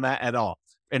taxes on that at all.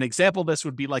 An example of this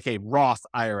would be like a Roth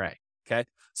IRA. Okay.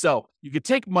 So you could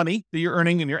take money that you're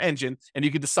earning in your engine and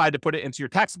you could decide to put it into your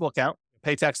taxable account,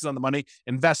 pay taxes on the money,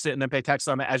 invest it, and then pay taxes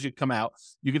on it as you come out.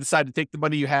 You can decide to take the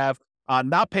money you have,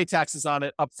 not pay taxes on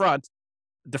it up front,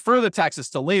 defer the taxes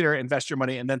till later, invest your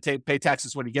money, and then pay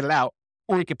taxes when you get it out.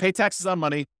 Or you can pay taxes on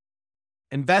money,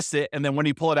 invest it, and then when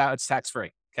you pull it out, it's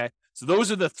tax-free. Okay. So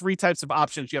those are the 3 types of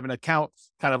options. You have an account,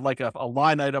 kind of like a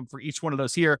line item for each one of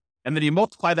those here. And then you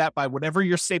multiply that by whatever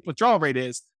your safe withdrawal rate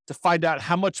is to find out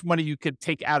how much money you could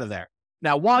take out of there.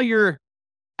 Now, while you're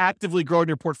actively growing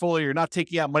your portfolio, you're not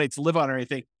taking out money to live on or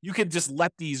anything, you can just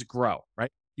let these grow,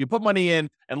 right? You put money in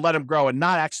and let them grow and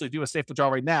not actually do a safe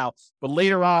withdrawal right now. But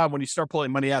later on, when you start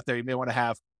pulling money out there, you may want to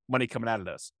have money coming out of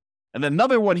those. And then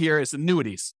another one here is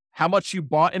annuities. How much you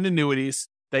bought in annuities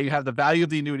that you have the value of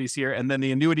the annuities here, and then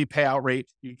the annuity payout rate,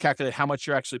 you calculate how much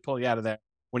you're actually pulling out of there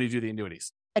when you do the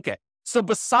annuities. Okay, so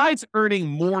besides earning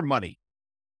more money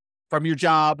from your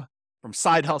job, from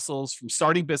side hustles, from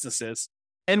starting businesses,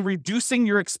 and reducing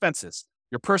your expenses,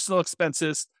 your personal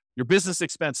expenses, your business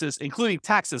expenses, including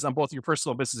taxes on both your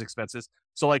personal and business expenses.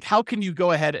 So like, how can you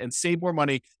go ahead and save more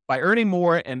money by earning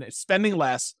more and spending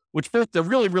less, which both are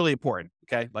really, really important.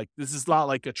 Okay. Like this is not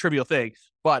like a trivial thing,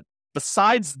 but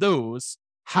besides those,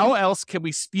 how else can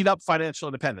we speed up financial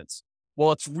independence?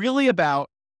 Well, it's really about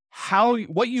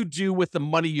what you do with the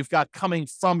money you've got coming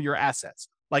from your assets,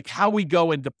 like how we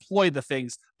go and deploy the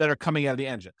things that are coming out of the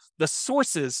engine, the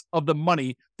sources of the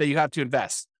money that you have to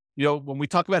invest. You know, when we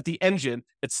talk about the engine,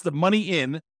 it's the money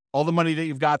in, all the money that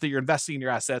you've got that you're investing in your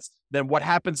assets. Then what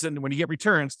happens when you get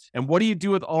returns, and what do you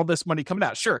do with all this money coming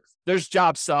out? Sure, there's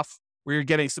job stuff where you're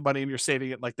getting some money and you're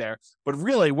saving it like there. But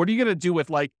really, what are you going to do with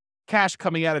like cash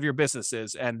coming out of your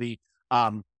businesses and the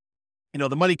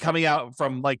the money coming out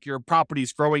from like your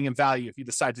properties growing in value if you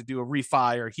decide to do a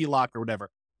refi or HELOC or whatever,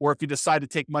 or if you decide to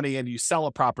take money and you sell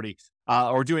a property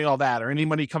or doing all that, or any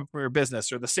money coming from your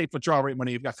business or the safe withdrawal rate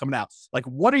money you've got coming out. Like,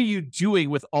 what are you doing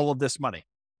with all of this money?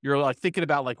 You're like thinking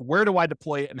about like, where do I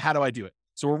deploy it and how do I do it?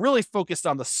 So we're really focused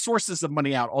on the sources of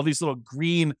money out, all these little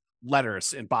green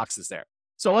letters in boxes there.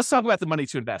 So let's talk about the money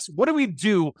to invest. What do we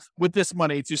do with this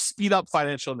money to speed up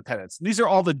financial independence? And these are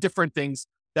all the different things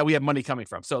that we have money coming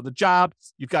from. So the job,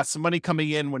 you've got some money coming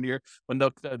in when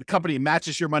the company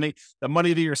matches your money, the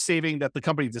money that you're saving that the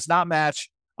company does not match,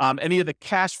 any of the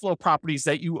cash flow properties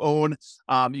that you own.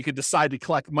 You could decide to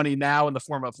collect money now in the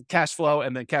form of cash flow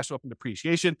and then cash flow from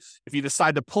depreciation. If you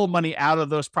decide to pull money out of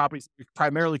those properties, you're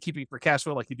primarily keeping for cash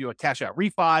flow, like you do a cash out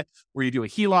refi or you do a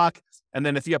HELOC. And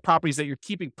then if you have properties that you're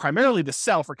keeping primarily to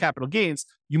sell for capital gains,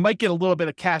 you might get a little bit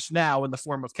of cash now in the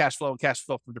form of cash flow and cash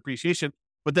flow from depreciation.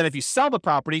 But then if you sell the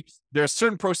property, there are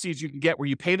certain proceeds you can get where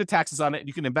you pay the taxes on it and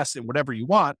you can invest in whatever you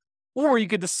want. Or you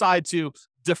could decide to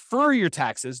defer your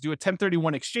taxes, do a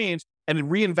 1031 exchange, and then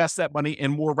reinvest that money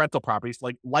in more rental properties,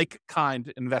 like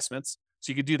kind investments.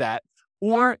 So you could do that.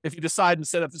 Or if you decide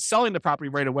instead of selling the property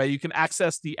right away, you can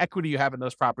access the equity you have in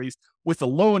those properties with a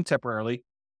loan temporarily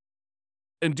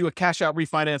and do a cash out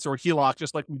refinance or HELOC,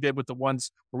 just like we did with the ones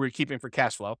where we were keeping for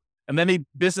cash flow. And then any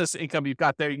business income you've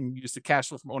got there, you can use the cash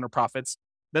flow from owner profits.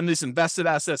 Then these invested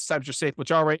assets times your safe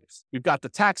withdrawal rate. We've got the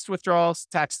tax withdrawals,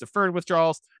 tax deferred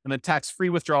withdrawals, and then tax-free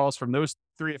withdrawals from those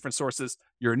three different sources,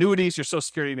 your annuities, your Social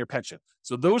Security, and your pension.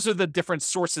 So those are the different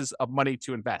sources of money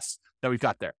to invest that we've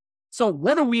got there. So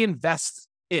what do we invest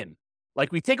in?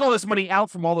 Like we take all this money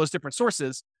out from all those different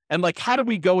sources, and like, how do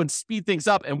we go and speed things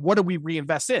up? And what do we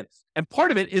reinvest in? And part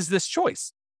of it is this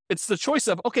choice. It's the choice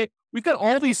of, okay, we've got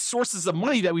all these sources of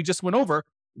money that we just went over.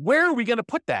 Where are we going to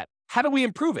put that? How do we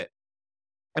improve it?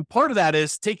 And part of that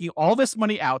is taking all this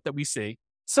money out that we see.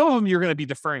 Some of them you're going to be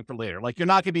deferring for later. Like you're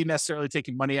not going to be necessarily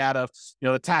taking money out of,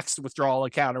 the tax withdrawal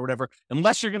account or whatever,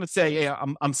 unless you're going to say, hey,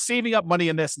 I'm saving up money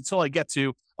in this until I get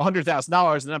to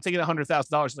 $100,000, and then I'm taking $100,000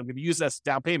 and I'm going to use that as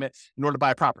down payment in order to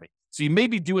buy a property. So you may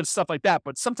be doing stuff like that,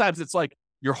 but sometimes it's like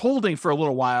you're holding for a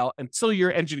little while until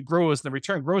your engine grows and the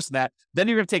return grows in that. Then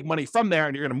you're going to take money from there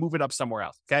and you're going to move it up somewhere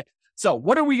else. Okay. So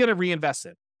what are we going to reinvest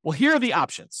in? Well, here are the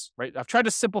options, right? I've tried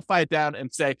to simplify it down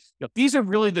and say, these are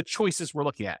really the choices we're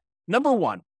looking at. Number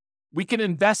one, we can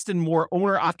invest in more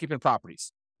owner-occupant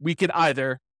properties. We could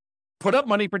either put up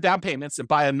money for down payments and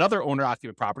buy another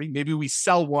owner-occupant property. Maybe we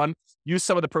sell one, use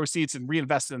some of the proceeds and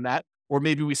reinvest in that. Or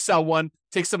maybe we sell one,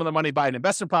 take some of the money, buy an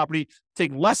investment property,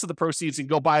 take less of the proceeds and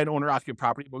go buy an owner-occupant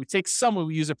property. But we take some and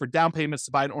we use it for down payments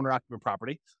to buy an owner-occupant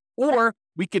property. Or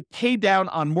we could pay down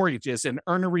on mortgages and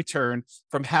earn a return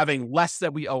from having less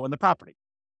that we owe on the property.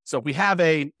 So if we have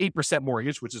an 8%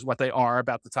 mortgage, which is what they are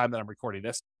about the time that I'm recording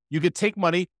this, you could take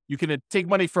money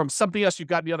from something else you've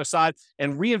got on the other side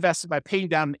and reinvest it by paying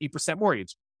down an 8%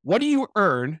 mortgage. What do you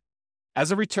earn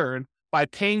as a return by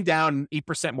paying down an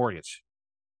 8% mortgage?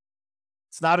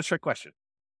 It's not a trick question.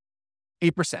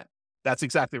 8%. That's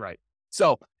exactly right.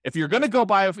 So if you're going to go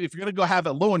have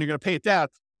a loan, you're going to pay it down.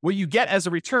 What you get as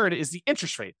a return is the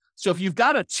interest rate. So if you've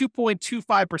got a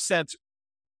 2.25%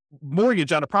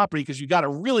 mortgage on a property because you got a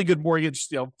really good mortgage,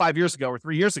 5 years ago or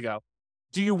 3 years ago,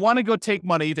 do you want to go take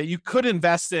money that you could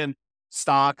invest in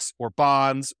stocks or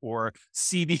bonds or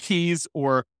CDs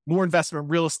or more investment in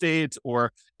real estate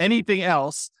or anything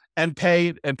else and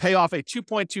pay off a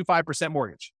 2.25%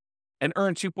 mortgage and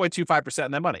earn 2.25%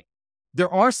 on that money? There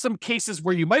are some cases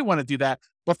where you might want to do that,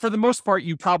 but for the most part,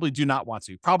 you probably do not want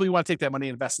to. You probably want to take that money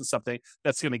and invest in something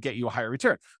that's going to get you a higher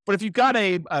return. But if you've got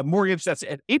a mortgage that's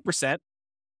at 8%,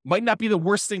 might not be the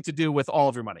worst thing to do with all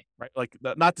of your money, right? Like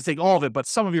not to take all of it, but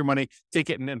some of your money, take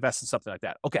it and invest in something like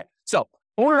that. Okay. So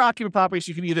owner-occupied properties,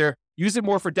 you can either use it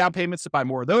more for down payments to buy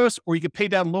more of those, or you can pay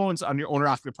down loans on your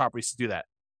owner-occupied properties to do that.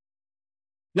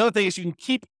 The other thing is you can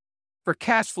keep for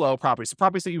cash flow properties, the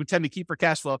properties that you would tend to keep for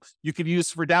cash flow, you could use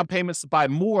for down payments to buy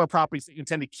more properties that you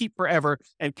intend to keep forever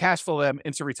and cash flow them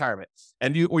into retirement.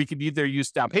 Or you could either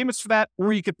use down payments for that,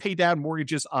 or you could pay down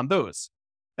mortgages on those.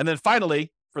 And then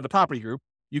finally, for the property group,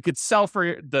 you could sell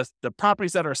for the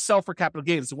properties that are sell for capital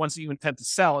gains, the ones that you intend to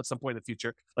sell at some point in the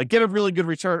future, like get a really good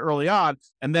return early on.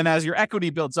 And then as your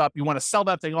equity builds up, you want to sell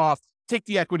that thing off, take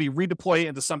the equity, redeploy it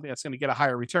into something that's going to get a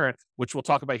higher return, which we'll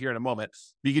talk about here in a moment.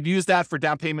 You could use that for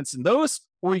down payments in those,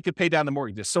 or you could pay down the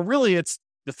mortgages. So really it's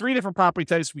the three different property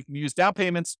types. We can use down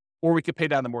payments, or we could pay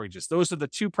down the mortgages. Those are the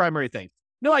two primary things.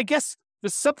 No, I guess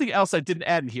there's something else I didn't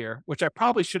add in here, which I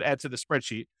probably should add to the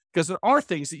spreadsheet, because there are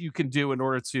things that you can do in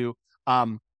order to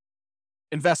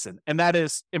invest in, and that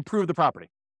is improve the property.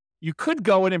 You could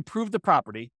go and improve the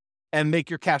property and make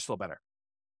your cash flow better.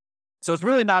 So it's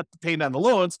really not paying down the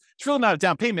loans. It's really not a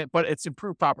down payment, but it's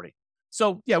improved property.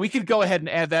 So yeah, we could go ahead and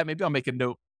add that. Maybe I'll make a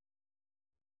note.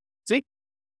 See,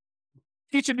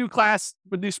 teach a new class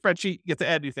with a new spreadsheet, you get to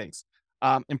add new things.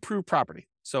 Improve property.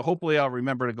 So hopefully I'll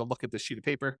remember to go look at this sheet of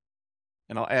paper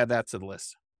and I'll add that to the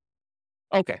list.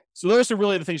 Okay, so those are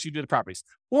really the things you do to properties.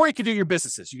 Or you could do your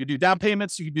businesses. You could do down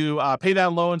payments, you could do pay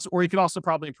down loans, or you can also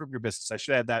probably improve your business. I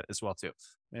should add that as well too.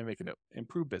 Let me make a note.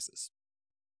 Improve business.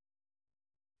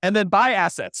 And then buy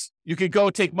assets. You could go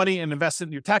take money and invest it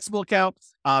in your taxable account.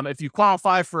 If you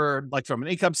qualify for, like from an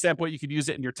income standpoint, you could use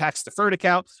it in your tax deferred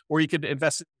account, or you could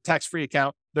invest in a tax-free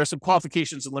account. There's some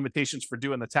qualifications and limitations for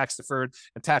doing the tax deferred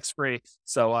and tax-free.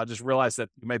 So just realize that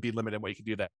you might be limited in what you can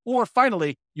do that. Or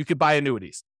finally, you could buy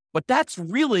annuities. But that's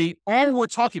really all we're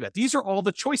talking about. These are all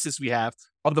the choices we have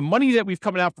of the money that we've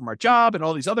coming out from our job and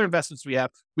all these other investments we have.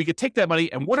 We could take that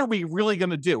money and what are we really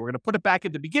going to do? We're going to put it back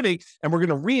at the beginning and we're going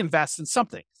to reinvest in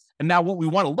something. And now what we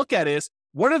want to look at is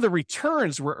what are the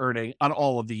returns we're earning on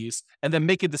all of these and then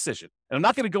make a decision. And I'm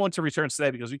not going to go into returns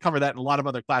today because we cover that in a lot of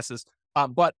other classes.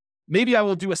 But maybe I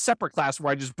will do a separate class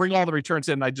where I just bring all the returns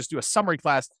in and I just do a summary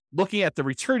class looking at the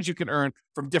returns you can earn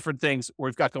from different things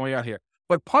we've got going on here.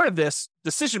 But part of this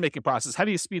decision-making process, how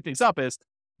do you speed things up, is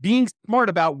being smart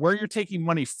about where you're taking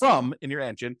money from in your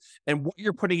engine and what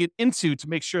you're putting it into to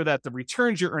make sure that the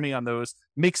returns you're earning on those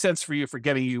make sense for you for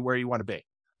getting you where you want to be.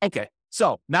 Okay,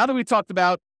 so now that we talked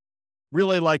about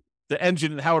really like the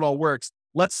engine and how it all works,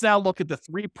 let's now look at the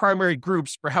three primary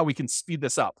groups for how we can speed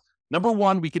this up. Number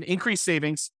one, we can increase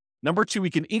savings. Number two,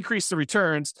 we can increase the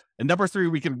returns. And number three,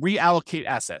 we can reallocate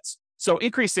assets. So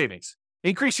increase savings.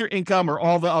 Increase your income or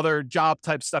all the other job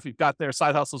type stuff you've got there,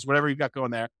 side hustles, whatever you've got going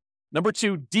there. Number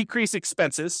two, decrease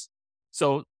expenses.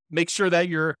 So make sure that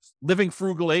you're living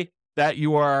frugally, that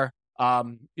you are,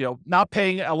 not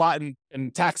paying a lot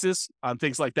in taxes on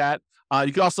things like that.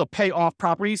 You can also pay off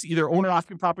properties, either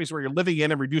owner-occupied properties where you're living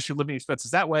in and reduce your living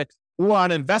expenses that way, or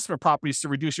on investment properties to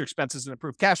reduce your expenses and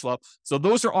improve cash flow. So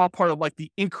those are all part of like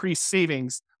the increased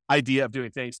savings idea of doing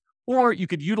things. Or you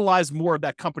could utilize more of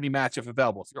that company match if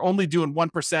available. If you're only doing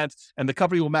 1% and the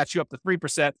company will match you up to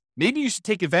 3%, maybe you should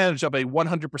take advantage of a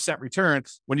 100% return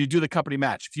when you do the company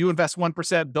match. If you invest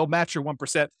 1%, they'll match your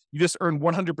 1%. You just earn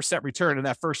 100% return in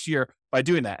that first year by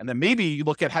doing that. And then maybe you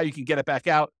look at how you can get it back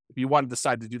out if you want to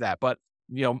decide to do that. But,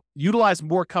 utilize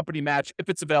more company match if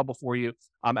it's available for you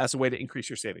as a way to increase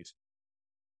your savings.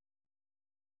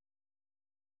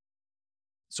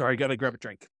 Sorry, I got to grab a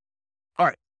drink. All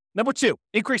right. Number two,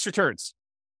 increase returns.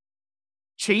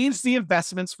 Change the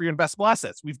investments for your investable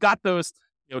assets. We've got those,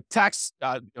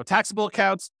 taxable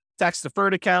accounts, tax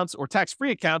deferred accounts, or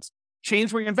tax-free accounts.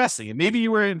 Change where you're investing. And maybe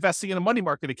you were investing in a money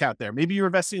market account there. Maybe you're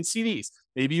investing in CDs.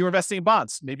 Maybe you're investing in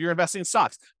bonds. Maybe you're investing in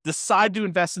stocks. Decide to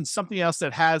invest in something else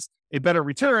that has a better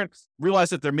return.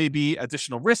 Realize that there may be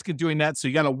additional risk in doing that. So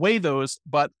you got to weigh those,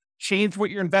 but change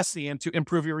what you're investing in to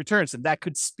improve your returns. And that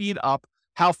could speed up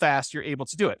how fast you're able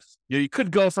to do it. You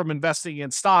could go from investing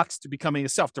in stocks to becoming a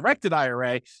self-directed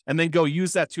IRA and then go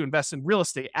use that to invest in real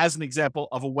estate as an example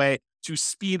of a way to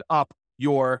speed up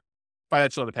your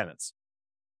financial independence.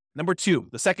 Number two,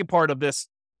 the second part of this,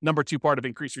 number two part of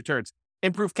increased returns,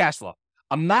 improve cash flow.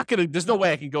 There's no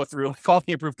way I can go through all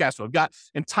the improved cash flow. I've got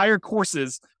entire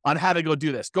courses on how to go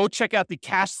do this. Go check out the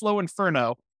Cash Flow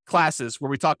Inferno classes where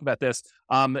we talk about this.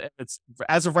 It's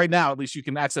as of right now, at least you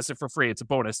can access it for free. It's a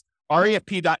bonus.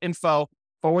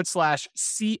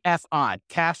 refp.info/CFI,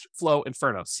 Cash Flow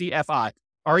Inferno, CFI,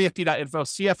 refp.info,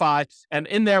 CFI. And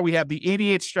in there, we have the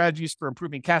 88 strategies for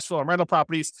improving cash flow on rental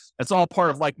properties. It's all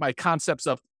part of like my concepts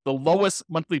of the lowest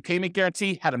monthly payment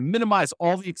guarantee, how to minimize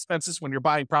all the expenses when you're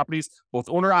buying properties, both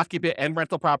owner-occupant and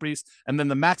rental properties, and then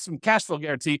the maximum cash flow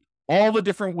guarantee, all the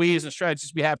different ways and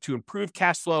strategies we have to improve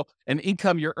cash flow and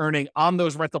income you're earning on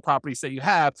those rental properties that you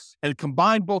have, and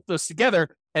combine both those together.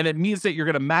 And it means that you're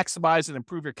going to maximize and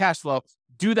improve your cash flow.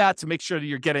 Do that to make sure that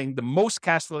you're getting the most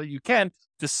cash flow that you can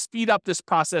to speed up this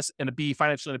process and to be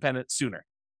financially independent sooner.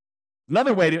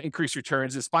 Another way to increase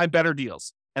returns is find better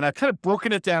deals. And I've kind of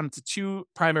broken it down into two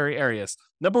primary areas.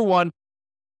 Number one,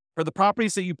 for the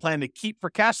properties that you plan to keep for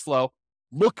cash flow,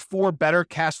 look for better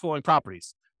cash flowing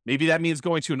properties. Maybe that means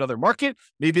going to another market.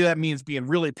 Maybe that means being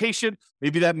really patient.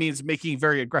 Maybe that means making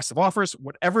very aggressive offers,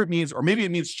 whatever it means, or maybe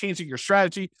it means changing your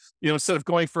strategy. Instead of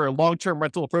going for a long-term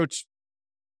rental approach,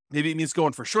 maybe it means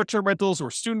going for short-term rentals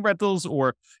or student rentals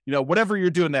or, whatever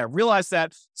you're doing there. Realize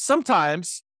that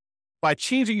sometimes by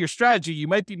changing your strategy, you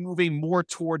might be moving more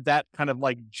toward that kind of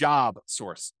like job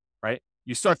source, right?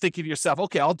 You start thinking to yourself,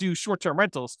 okay, I'll do short-term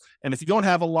rentals. And if you don't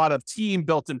have a lot of team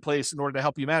built in place in order to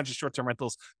help you manage the short-term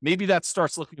rentals, maybe that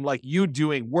starts looking like you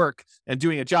doing work and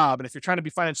doing a job. And if you're trying to be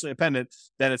financially independent,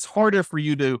 then it's harder for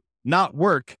you to not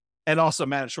work and also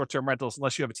manage short-term rentals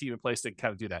unless you have a team in place that can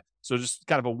kind of do that. So just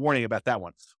kind of a warning about that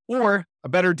one. Or a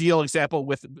better deal example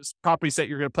with properties that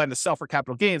you're going to plan to sell for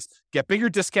capital gains, get bigger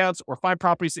discounts or find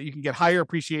properties that you can get higher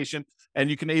appreciation and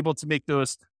you can able to make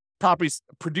those properties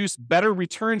produce better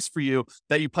returns for you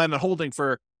that you plan on holding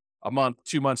for a month,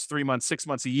 2 months, 3 months, 6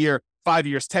 months, a year, 5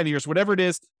 years, 10 years, whatever it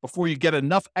is, before you get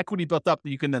enough equity built up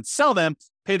that you can then sell them,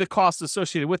 pay the costs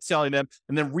associated with selling them,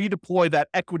 and then redeploy that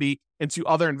equity into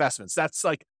other investments. That's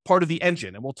like part of the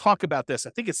engine. And we'll talk about this.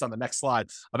 I think it's on the next slide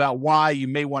about why you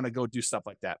may want to go do stuff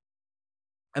like that.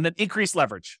 And then increase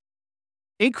leverage.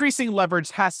 Increasing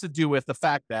leverage has to do with the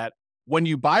fact that when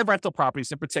you buy rental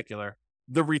properties in particular,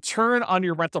 the return on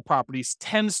your rental properties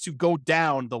tends to go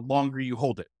down the longer you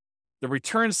hold it. The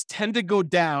returns tend to go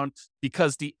down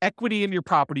because the equity in your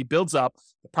property builds up.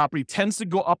 The property tends to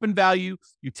go up in value.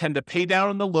 You tend to pay down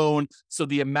on the loan. So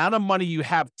the amount of money you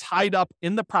have tied up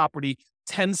in the property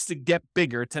tends to get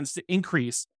bigger, tends to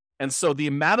increase. And so the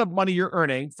amount of money you're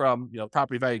earning from,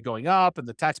 property value going up and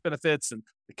the tax benefits and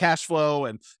the cash flow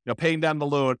and, paying down the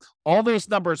loan, all those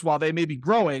numbers, while they may be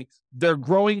growing, they're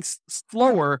growing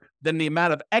slower than the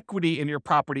amount of equity in your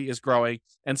property is growing.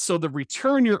 And so the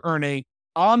return you're earning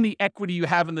on the equity you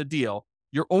have in the deal,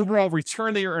 your overall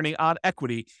return that you're earning on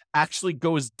equity actually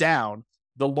goes down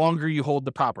the longer you hold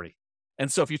the property.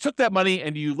 And so if you took that money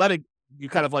and you let it, you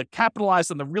kind of like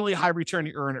capitalize on the really high return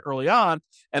you earn early on.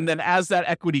 And then as that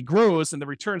equity grows and the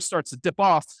return starts to dip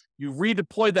off, you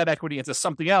redeploy that equity into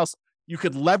something else. You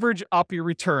could leverage up your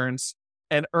returns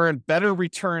and earn better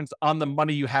returns on the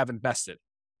money you have invested.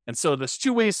 And so there's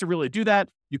two ways to really do that.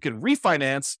 You can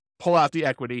refinance, pull out the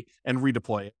equity and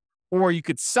redeploy it. Or you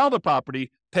could sell the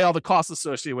property, pay all the costs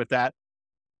associated with that,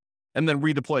 and then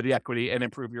redeploy the equity and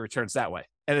improve your returns that way.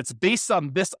 And it's based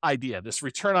on this idea, this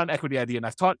return on equity idea. And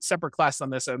I've taught separate classes on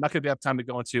this, and I'm not going to have time to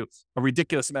go into a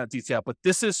ridiculous amount of detail, but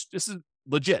this is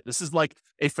legit. This is like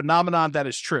a phenomenon that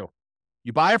is true.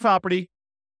 You buy a property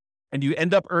and you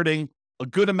end up earning a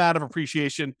good amount of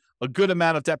appreciation, a good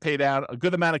amount of debt pay down, a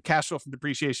good amount of cash flow from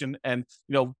depreciation, and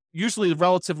usually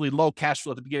relatively low cash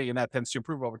flow at the beginning, and that tends to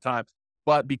improve over time.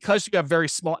 But because you have very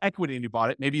small equity and you bought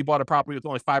it, maybe you bought a property with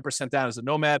only 5% down as a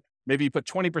nomad, maybe you put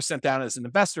 20% down as an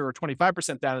investor or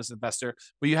 25% down as an investor,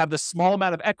 but you have this small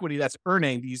amount of equity that's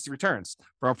earning these returns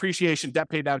from appreciation, debt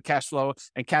pay down, cash flow,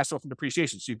 and cash flow from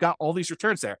depreciation. So you've got all these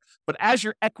returns there. But as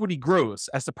your equity grows,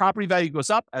 as the property value goes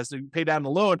up, as you pay down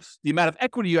the loan, the amount of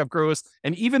equity you have grows.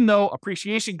 And even though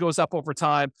appreciation goes up over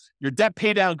time, your debt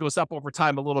pay down goes up over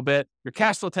time a little bit, your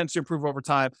cash flow tends to improve over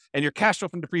time, and your cash flow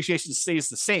from depreciation stays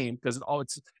the same because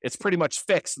it's pretty much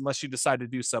fixed unless you decide to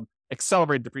do some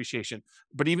accelerated depreciation.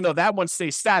 But even though that one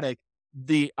stays static,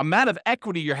 the amount of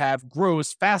equity you have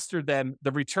grows faster than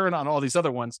the return on all these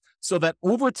other ones, so that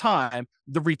over time,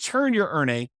 the return you're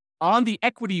earning on the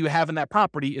equity you have in that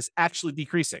property is actually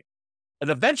decreasing. And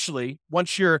eventually,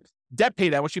 once your debt pay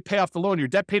down, once you pay off the loan, your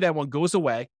debt pay down one goes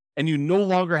away and you no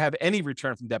longer have any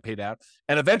return from debt pay down.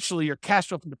 And eventually your cash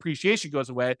flow from depreciation goes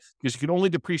away because you can only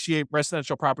depreciate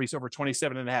residential properties over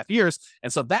 27 and a half years.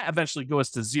 And so that eventually goes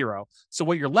to zero. So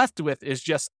what you're left with is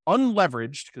just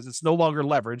unleveraged, because it's no longer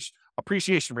leveraged,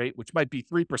 appreciation rate, which might be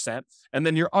 3%. And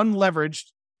then your unleveraged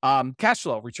cash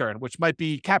flow return, which might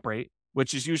be cap rate,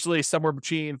 which is usually somewhere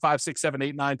between 5, 6, 7,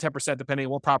 8, 9, 10%, depending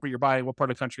on what property you're buying, what part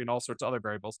of the country, and all sorts of other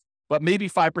variables. But maybe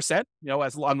 5%,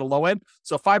 as on the low end.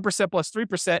 So 5% plus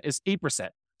 3% is 8%.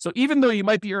 So even though you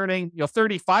might be earning,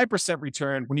 35%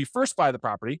 return when you first buy the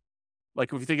property,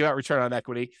 like if you think about return on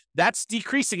equity, that's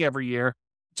decreasing every year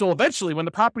So eventually, when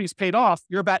the property is paid off,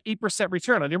 you're about 8%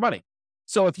 return on your money.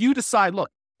 So if you decide, look,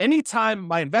 anytime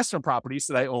my investment properties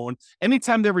that I own,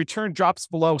 anytime their return drops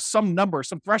below some number,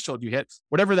 some threshold you hit,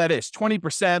 whatever that is,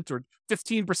 20% or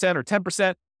 15% or 10%,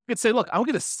 you could say, look, I'm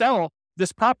going to sell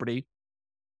this property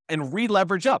and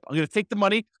re-leverage up. I'm going to take the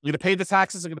money, I'm going to pay the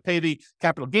taxes, I'm going to pay the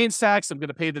capital gains tax, I'm going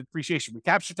to pay the depreciation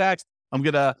recapture tax, I'm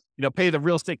going to pay the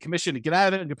real estate commission to get out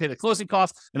of it, I'm going to pay the closing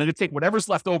costs, and I'm going to take whatever's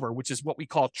left over, which is what we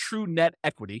call true net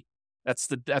equity. That's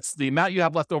the amount you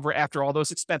have left over after all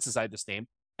those expenses I just named.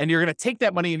 And you're going to take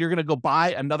that money and you're going to go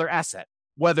buy another asset,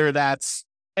 whether that's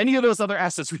any of those other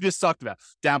assets we just talked about,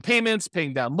 down payments,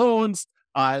 paying down loans,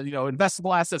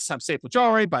 investable assets, some safe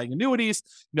jewelry, buying annuities,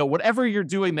 whatever you're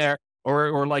doing there,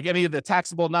 or like any of the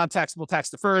taxable, non-taxable,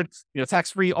 tax deferred,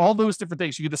 tax-free, all those different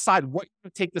things. You can decide what you're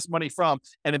going to take this money from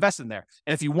and invest in there.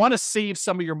 And if you want to save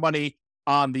some of your money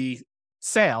on the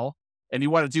sale and you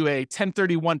want to do a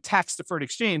 1031 tax deferred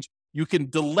exchange, you can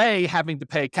delay having to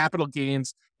pay capital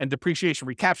gains and depreciation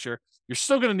recapture. You're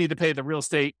still going to need to pay the real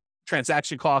estate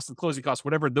transaction costs and closing costs,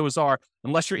 whatever those are,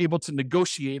 unless you're able to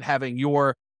negotiate having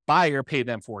your buyer pay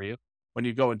them for you when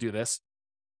you go and do this.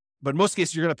 But in most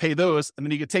cases, you're going to pay those, and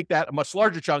then you can take that a much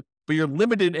larger chunk, but you're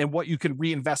limited in what you can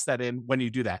reinvest that in when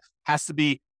you do that. Has to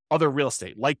be other real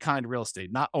estate, like-kind real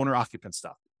estate, not owner-occupant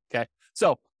stuff, okay?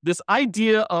 So this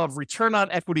idea of return on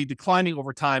equity declining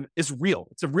over time is real.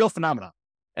 It's a real phenomenon.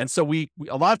 And so we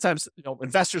a lot of times,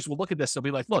 investors will look at this and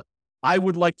be like, look, I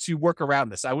would like to work around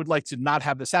this. I would like to not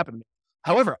have this happen to me.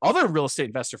 However, other real estate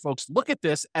investor folks look at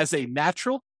this as a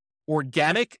natural,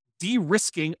 organic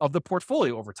de-risking of the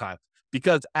portfolio over time.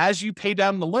 Because as you pay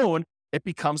down the loan, it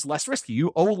becomes less risky.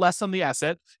 You owe less on the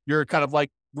asset. Your kind of like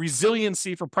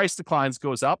resiliency for price declines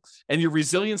goes up, and your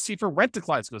resiliency for rent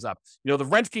declines goes up. The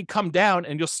rent can come down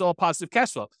and you'll still have positive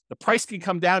cash flow. The price can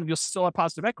come down and you'll still have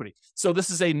positive equity. So this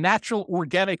is a natural,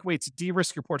 organic way to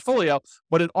de-risk your portfolio,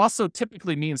 but it also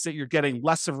typically means that you're getting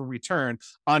less of a return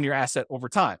on your asset over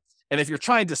time. And if you're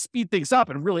trying to speed things up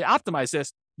and really optimize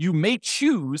this, you may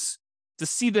choose to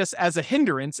see this as a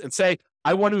hindrance and say,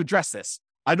 I want to address this.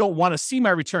 I don't want to see my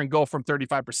return go from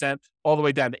 35% all the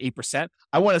way down to 8%.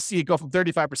 I want to see it go from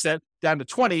 35% down to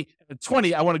 20. And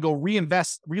 20, I want to go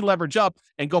reinvest, re-leverage up,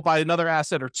 and go buy another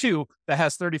asset or two that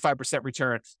has 35%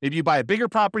 return. Maybe you buy a bigger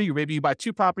property, or maybe you buy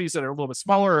two properties that are a little bit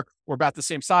smaller or about the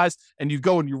same size, and you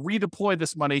go and you redeploy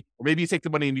this money, or maybe you take the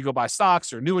money and you go buy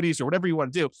stocks or annuities or whatever you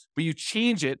want to do, but you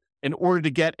change it in order to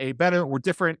get a better or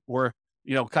different or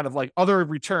kind of like other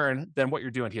return than what you're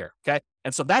doing here. Okay.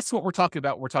 And so that's what we're talking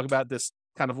about. We're talking about this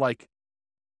kind of like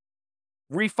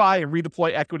refi and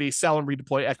redeploy equity, sell and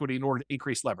redeploy equity in order to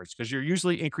increase leverage, because you're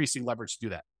usually increasing leverage to do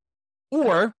that.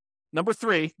 Or number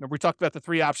three, remember we talked about the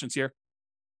three options here: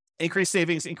 increase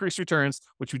savings, increase returns,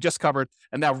 which we just covered,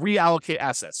 and now reallocate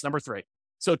assets. Number three.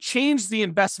 So change the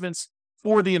investments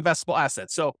for the investable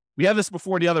assets. So we had this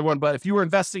before the other one, but if you were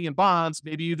investing in bonds,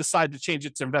 maybe you decide to change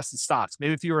it to invest in stocks.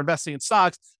 Maybe if you were investing in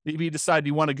stocks, maybe you decide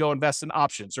you want to go invest in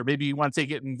options, or maybe you want to take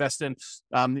it and invest in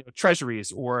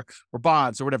treasuries or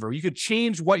bonds or whatever. You could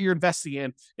change what you're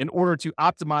investing in order to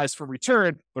optimize for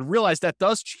return, but realize that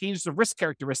does change the risk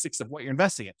characteristics of what you're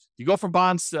investing in. You go from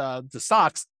bonds to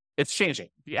stocks, it's changing.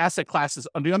 The asset classes,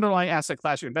 the underlying asset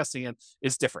class you're investing in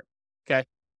is different. Okay.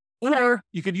 Or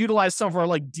you could utilize some of our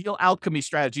like deal alchemy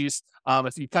strategies.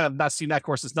 If you kind of not seen that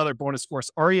course, it's another bonus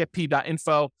course,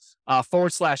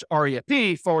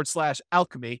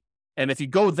 refp.info/REAP/alchemy. And if you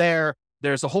go there,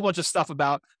 there's a whole bunch of stuff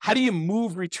about how do you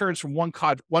move returns from one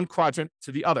quadrant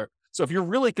to the other. So if you're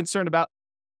really concerned about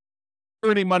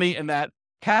earning money in that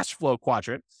cash flow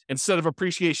quadrant instead of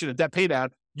appreciation and debt pay down,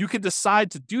 you can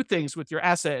decide to do things with your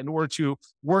asset in order to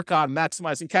work on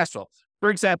maximizing cash flow.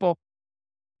 For example,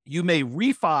 you may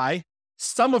refi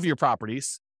some of your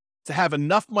properties to have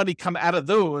enough money come out of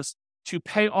those to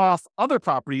pay off other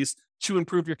properties to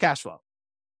improve your cash flow.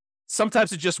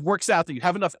 Sometimes it just works out that you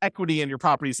have enough equity in your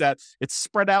properties that it's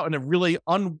spread out in a really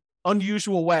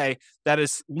unusual way that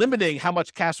is limiting how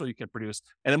much cash flow you can produce.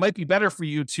 And it might be better for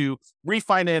you to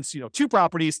refinance, two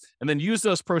properties and then use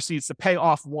those proceeds to pay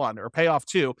off one or pay off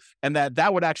two. And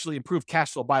that would actually improve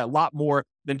cash flow by a lot more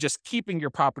than just keeping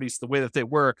your properties the way that they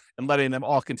were and letting them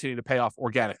all continue to pay off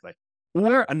organically.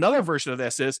 Or another version of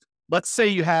this is, let's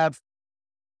say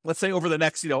over the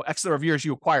next, X number of years,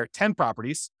 you acquire 10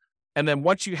 properties. And then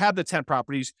once you have the 10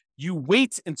 properties, you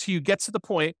wait until you get to the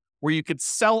point where you could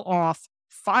sell off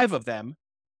 5 of them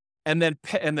and then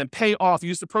pay off,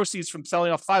 use the proceeds from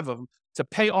selling off 5 of them to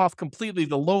pay off completely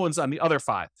the loans on the other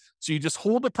 5. So you just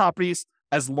hold the properties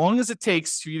as long as it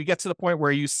takes for you to get to the point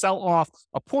where you sell off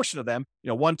a portion of them,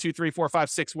 1, 2, 3, 4, 5,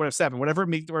 6, whatever, 7, whatever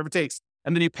it takes.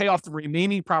 and then you pay off the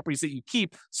remaining properties that you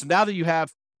keep. So now that you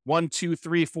have 1, 2,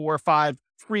 3, 4, 5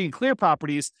 free and clear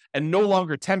properties and no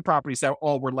longer 10 properties that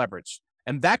all were leveraged.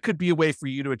 And that could be a way for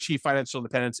you to achieve financial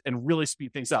independence and really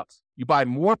speed things up. You buy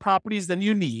more properties than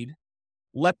you need,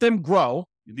 let them grow.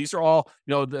 These are all,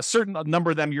 the certain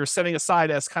number of them you're setting aside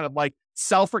as kind of like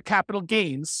sell for capital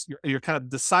gains. You're kind of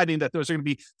deciding that those are going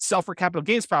to be sell for capital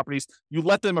gains properties. You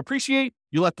let them appreciate,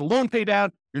 you let the loan pay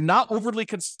down. You're not overly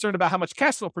concerned about how much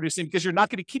cash flow producing because you're not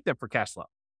going to keep them for cash flow.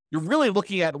 You're really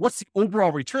looking at what's the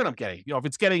overall return I'm getting. If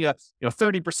it's getting a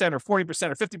 30% or 40% or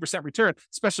 50% return,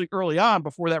 especially early on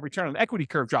before that return on equity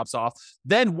curve drops off,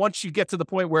 then once you get to the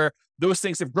point where those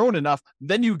things have grown enough,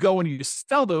 then you go and you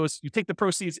sell those, you take the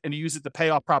proceeds and you use it to pay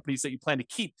off properties that you plan to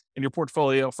keep in your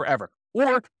portfolio forever.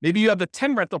 Or maybe you have the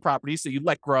 10 rental properties that you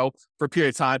let grow for a period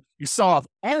of time. You sell off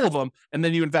all of them, and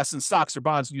then you invest in stocks or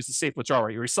bonds and use the safe withdrawal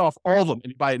rate. Or you sell off all of them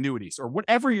and you buy annuities, or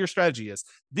whatever your strategy is.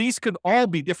 These could all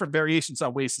be different variations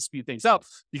on ways to speed things up,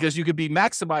 because you could be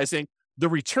maximizing the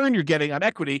return you're getting on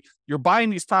equity. You're buying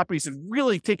these properties and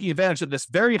really taking advantage of this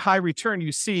very high return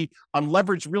you see on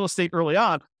leveraged real estate early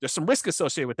on. There's some risk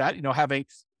associated with that,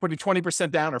 putting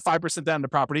 20% down or 5% down the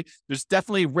property. There's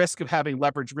definitely risk of having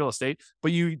leveraged real estate,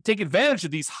 but you take advantage of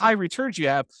these high returns you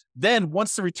have. Then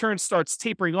once the return starts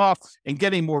tapering off and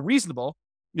getting more reasonable,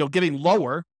 getting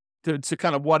lower to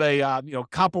kind of what a,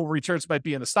 comparable returns might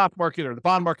be in the stock market or the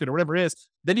bond market or whatever it is,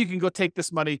 then you can go take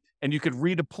this money and you could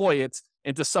redeploy it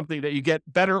into something that you get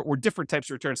better or different types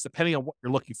of returns depending on what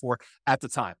you're looking for at the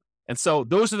time. And so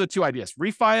those are the two ideas: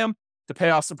 refi them to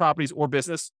pay off some properties or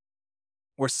business,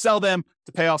 or sell them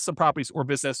to pay off some properties or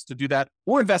business to do that,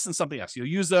 or invest in something else. You'll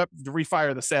use the refi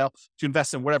or the sale to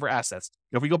invest in whatever assets.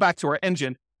 If we go back to our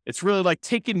engine, it's really like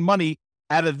taking money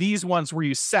out of these ones where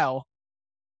you sell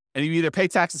and you either pay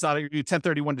taxes on it or you do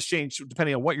 1031 exchange,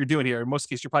 depending on what you're doing here. In most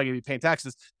cases, you're probably going to be paying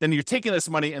taxes. Then you're taking this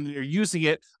money and you're using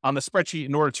it on the spreadsheet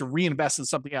in order to reinvest in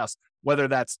something else, whether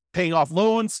that's paying off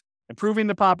loans, improving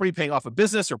the property, paying off a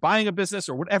business or buying a business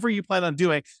or whatever you plan on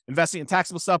doing, investing in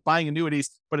taxable stuff, buying annuities,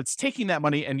 but it's taking that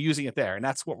money and using it there. And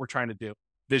that's what we're trying to do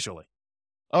visually.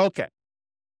 Okay.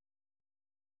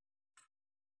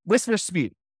 Listener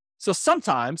speed. So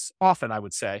often I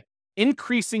would say,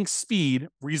 increasing speed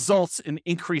results in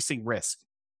increasing risk.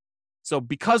 So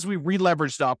because we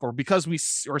re-leveraged up or because we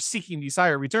are seeking these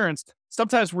higher returns,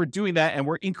 sometimes we're doing that and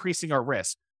we're increasing our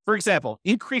risk. For example,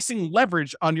 increasing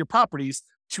leverage on your properties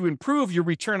to improve your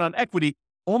return on equity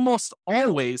almost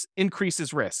always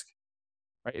increases risk.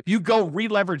 Right? If you go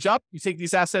re-leverage up, you take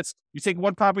these assets, you take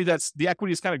one property that's the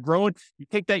equity is kind of growing, you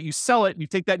take that, you sell it, and you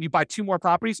take that and you buy two more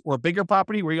properties or a bigger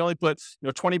property where you only put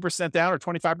 20% down or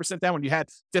 25% down when you had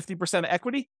 50% of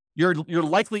equity, you're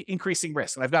likely increasing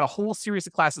risk. And I've got a whole series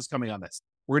of classes coming on this.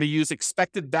 We're going to use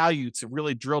expected value to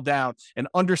really drill down and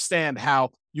understand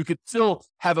how you could still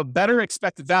have a better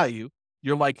expected value.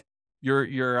 The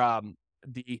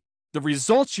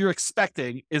results you're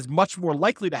expecting is much more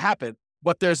likely to happen,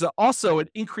 but there's also an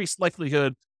increased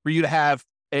likelihood for you to have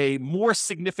a more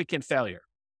significant failure.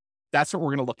 That's what we're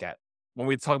going to look at when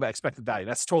we talk about expected value.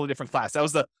 That's a totally different class. That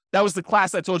was the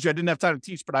class I told you I didn't have time to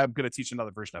teach, but I'm going to teach another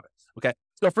version of it. Okay.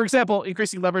 So for example,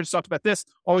 increasing leverage, talked about this,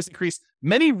 always increase.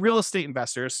 Many real estate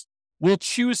investors will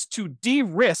choose to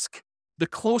de-risk the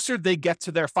closer they get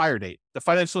to their FIRE date, the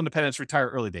financial independence retire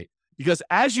early date. Because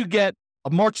as you get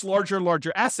a much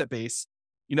larger asset base,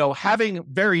 having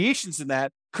variations in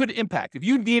that could impact. If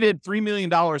you needed $3 million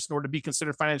in order to be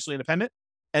considered financially independent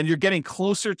and you're getting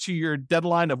closer to your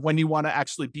deadline of when you want to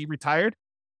actually be retired,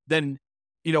 then,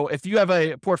 if you have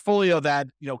a portfolio that,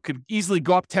 could easily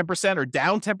go up 10% or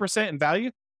down 10% in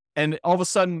value, and all of a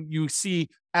sudden you see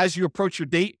as you approach your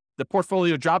date, the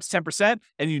portfolio drops 10%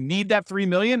 and you need that 3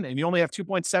 million and you only have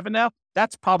 2.7 now,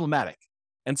 that's problematic.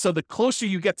 And so the closer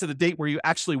you get to the date where you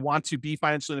actually want to be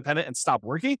financially independent and stop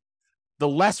working, the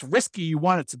less risky you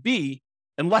want it to be,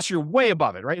 unless you're way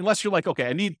above it, right? Unless you're like, okay,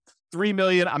 I need 3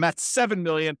 million, I'm at 7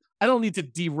 million. I don't need to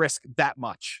de-risk that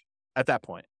much at that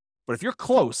point. But if you're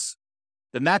close,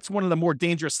 then that's one of the more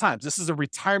dangerous times. This is a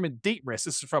retirement date risk.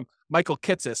 This is from Michael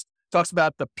Kitces. Talks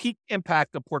about the peak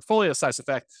impact of portfolio size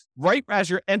effect. Right as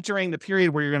you're entering the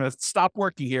period where you're going to stop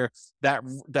working here, that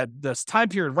this time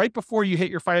period right before you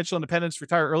hit your financial independence,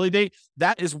 retire early date,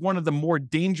 that is one of the more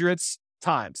dangerous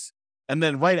times. And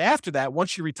then right after that,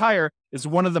 once you retire, is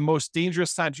one of the most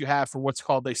dangerous times you have for what's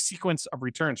called a sequence of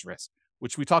returns risk,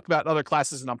 which we talked about in other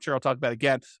classes, and I'm sure I'll talk about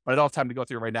again, but I don't have time to go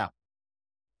through it right now.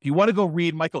 If you want to go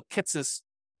read Michael Kitces'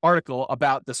 article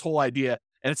about this whole idea,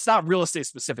 and it's not real estate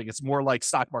specific, it's more like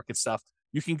stock market stuff,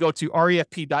 you can go to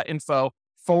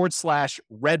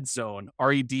refp.info/redzone,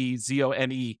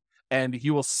 REDZone, And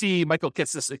you will see Michael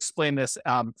Kitces explain this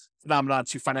phenomenon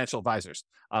to financial advisors.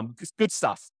 Good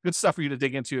stuff for you to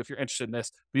dig into if you're interested in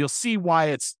this. But you'll see why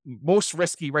it's most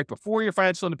risky right before your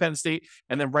financial independence date,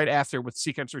 and then right after with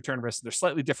sequence return risk. They're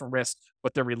slightly different risks,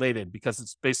 but they're related because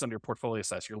it's based on your portfolio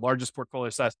size. Your largest portfolio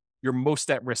size, you're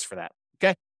most at risk for that.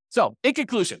 Okay. So in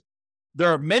conclusion,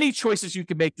 there are many choices you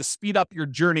can make to speed up your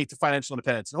journey to financial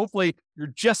independence. And hopefully you're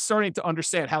just starting to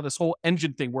understand how this whole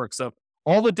engine thing works. So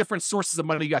all the different sources of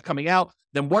money you got coming out,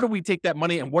 then what do we take that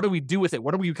money and what do we do with it?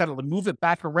 What do we kind of move it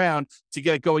back around to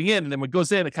get it going in? And then when it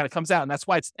goes in, it kind of comes out. And that's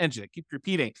why it's an engine. It keeps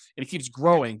repeating and it keeps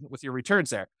growing with your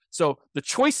returns there. So the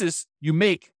choices you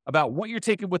make about what you're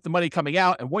taking with the money coming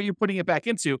out and what you're putting it back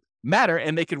into matter,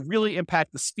 and they can really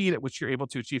impact the speed at which you're able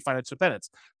to achieve financial independence.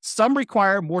 Some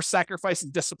require more sacrifice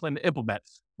and discipline to implement,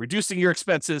 reducing your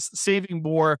expenses, saving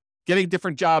more, getting a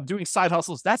different job, doing side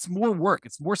hustles. That's more work.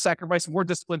 It's more sacrifice, more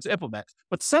discipline to implement.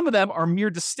 But some of them are mere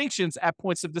distinctions at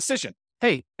points of decision.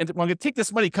 Hey, and I'm going to take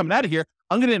this money coming out of here.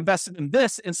 I'm going to invest it in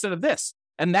this instead of this.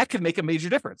 And that can make a major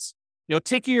difference.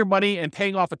 Taking your money and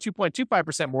paying off a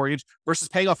 2.25% mortgage versus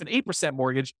paying off an 8%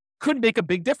 mortgage could make a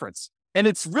big difference. And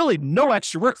it's really no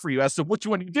extra work for you as to what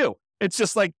you want to do. It's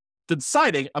just like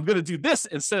deciding I'm going to do this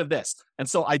instead of this. And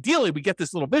so ideally we get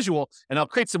this little visual, and I'll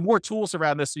create some more tools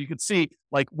around this so you can see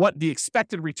like what the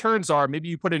expected returns are. Maybe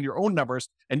you put in your own numbers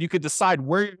and you could decide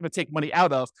where you're going to take money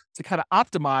out of to kind of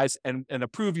optimize and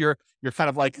improve your kind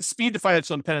of like speed to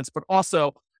financial independence, but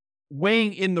also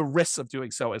weighing in the risks of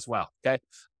doing so as well. Okay.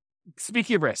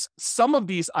 Speaking of risk, some of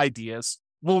these ideas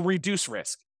will reduce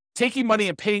risk. Taking money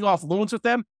and paying off loans with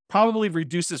them probably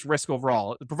reduces risk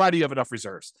overall, provided you have enough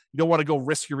reserves. You don't want to go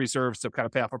risk your reserves to kind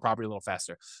of pay off a property a little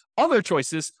faster. Other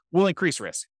choices will increase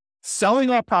risk. Selling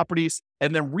off properties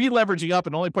and then re-leveraging up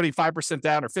and only putting 5%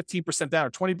 down or 15% down or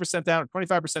 20% down or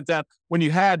 25% down when you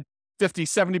had 50,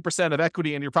 70% of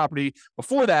equity in your property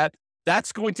before that,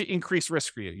 that's going to increase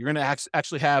risk for you. You're going to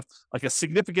actually have like a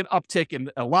significant uptick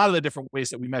in a lot of the different ways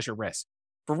that we measure risk.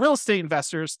 For real estate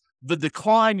investors, the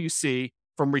decline you see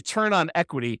from return on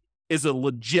equity is a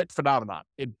legit phenomenon.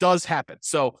 It does happen.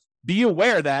 So be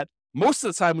aware that most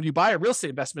of the time when you buy a real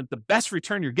estate investment, the best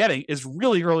return you're getting is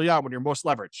really early on when you're most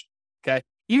leveraged. Okay.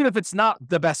 Even if it's not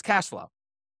the best cash flow.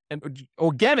 And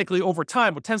organically over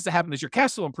time, what tends to happen is your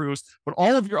cash flow improves, but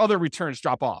all of your other returns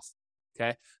drop off.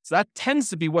 Okay. So that tends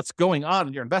to be what's going on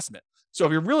in your investment. So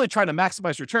if you're really trying to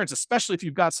maximize returns, especially if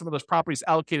you've got some of those properties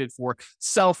allocated for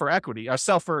sell for equity or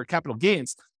sell for capital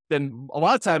gains, then a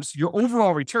lot of times your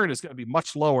overall return is going to be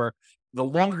much lower the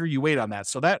longer you wait on that.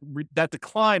 So that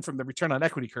decline from the return on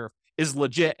equity curve is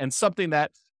legit and something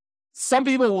that some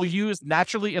people will use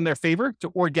naturally in their favor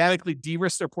to organically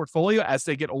de-risk their portfolio as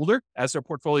they get older, as their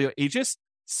portfolio ages.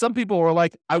 Some people are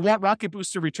like, I want rocket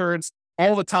booster returns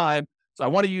all the time. So I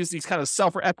want to use these kind of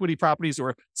sell for equity properties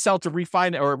or sell to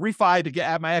refi to get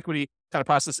at my equity kind of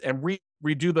process and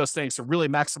redo those things to really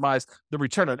maximize the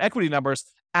return on equity numbers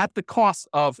at the cost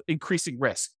of increasing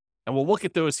risk. And we'll look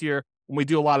at those here when we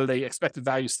do a lot of the expected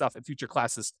value stuff in future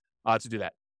classes to do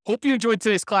that. Hope you enjoyed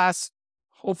today's class.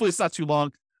 Hopefully it's not too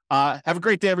long. Have a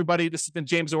great day, everybody. This has been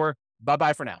James Orr.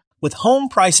 Bye-bye for now. With home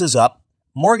prices up,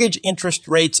 mortgage interest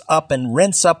rates up, and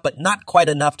rents up, but not quite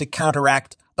enough to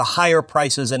counteract the higher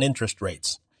prices and interest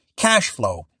rates, cash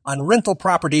flow on rental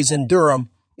properties in Durham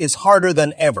is harder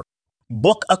than ever.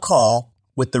 Book a call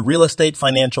with the Real Estate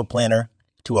Financial Planner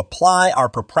to apply our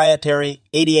proprietary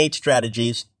 88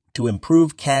 strategies to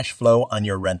improve cash flow on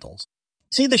your rentals.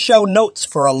 See the show notes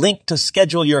for a link to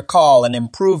schedule your call and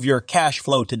improve your cash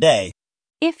flow today.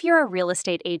 If you're a real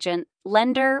estate agent,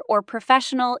 lender, or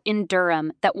professional in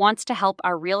Durham that wants to help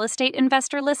our real estate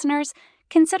investor listeners,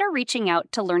 consider reaching out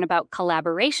to learn about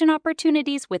collaboration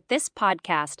opportunities with this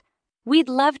podcast. We'd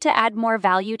love to add more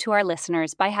value to our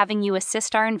listeners by having you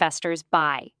assist our investors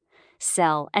buy,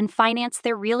 sell, and finance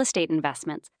their real estate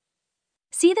investments.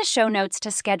 See the show notes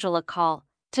to schedule a call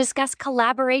to discuss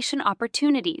collaboration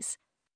opportunities.